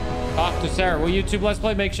 Talk to Sarah. Will YouTube Let's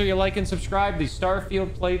Play? Make sure you like and subscribe. The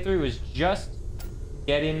Starfield playthrough is just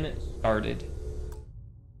getting started.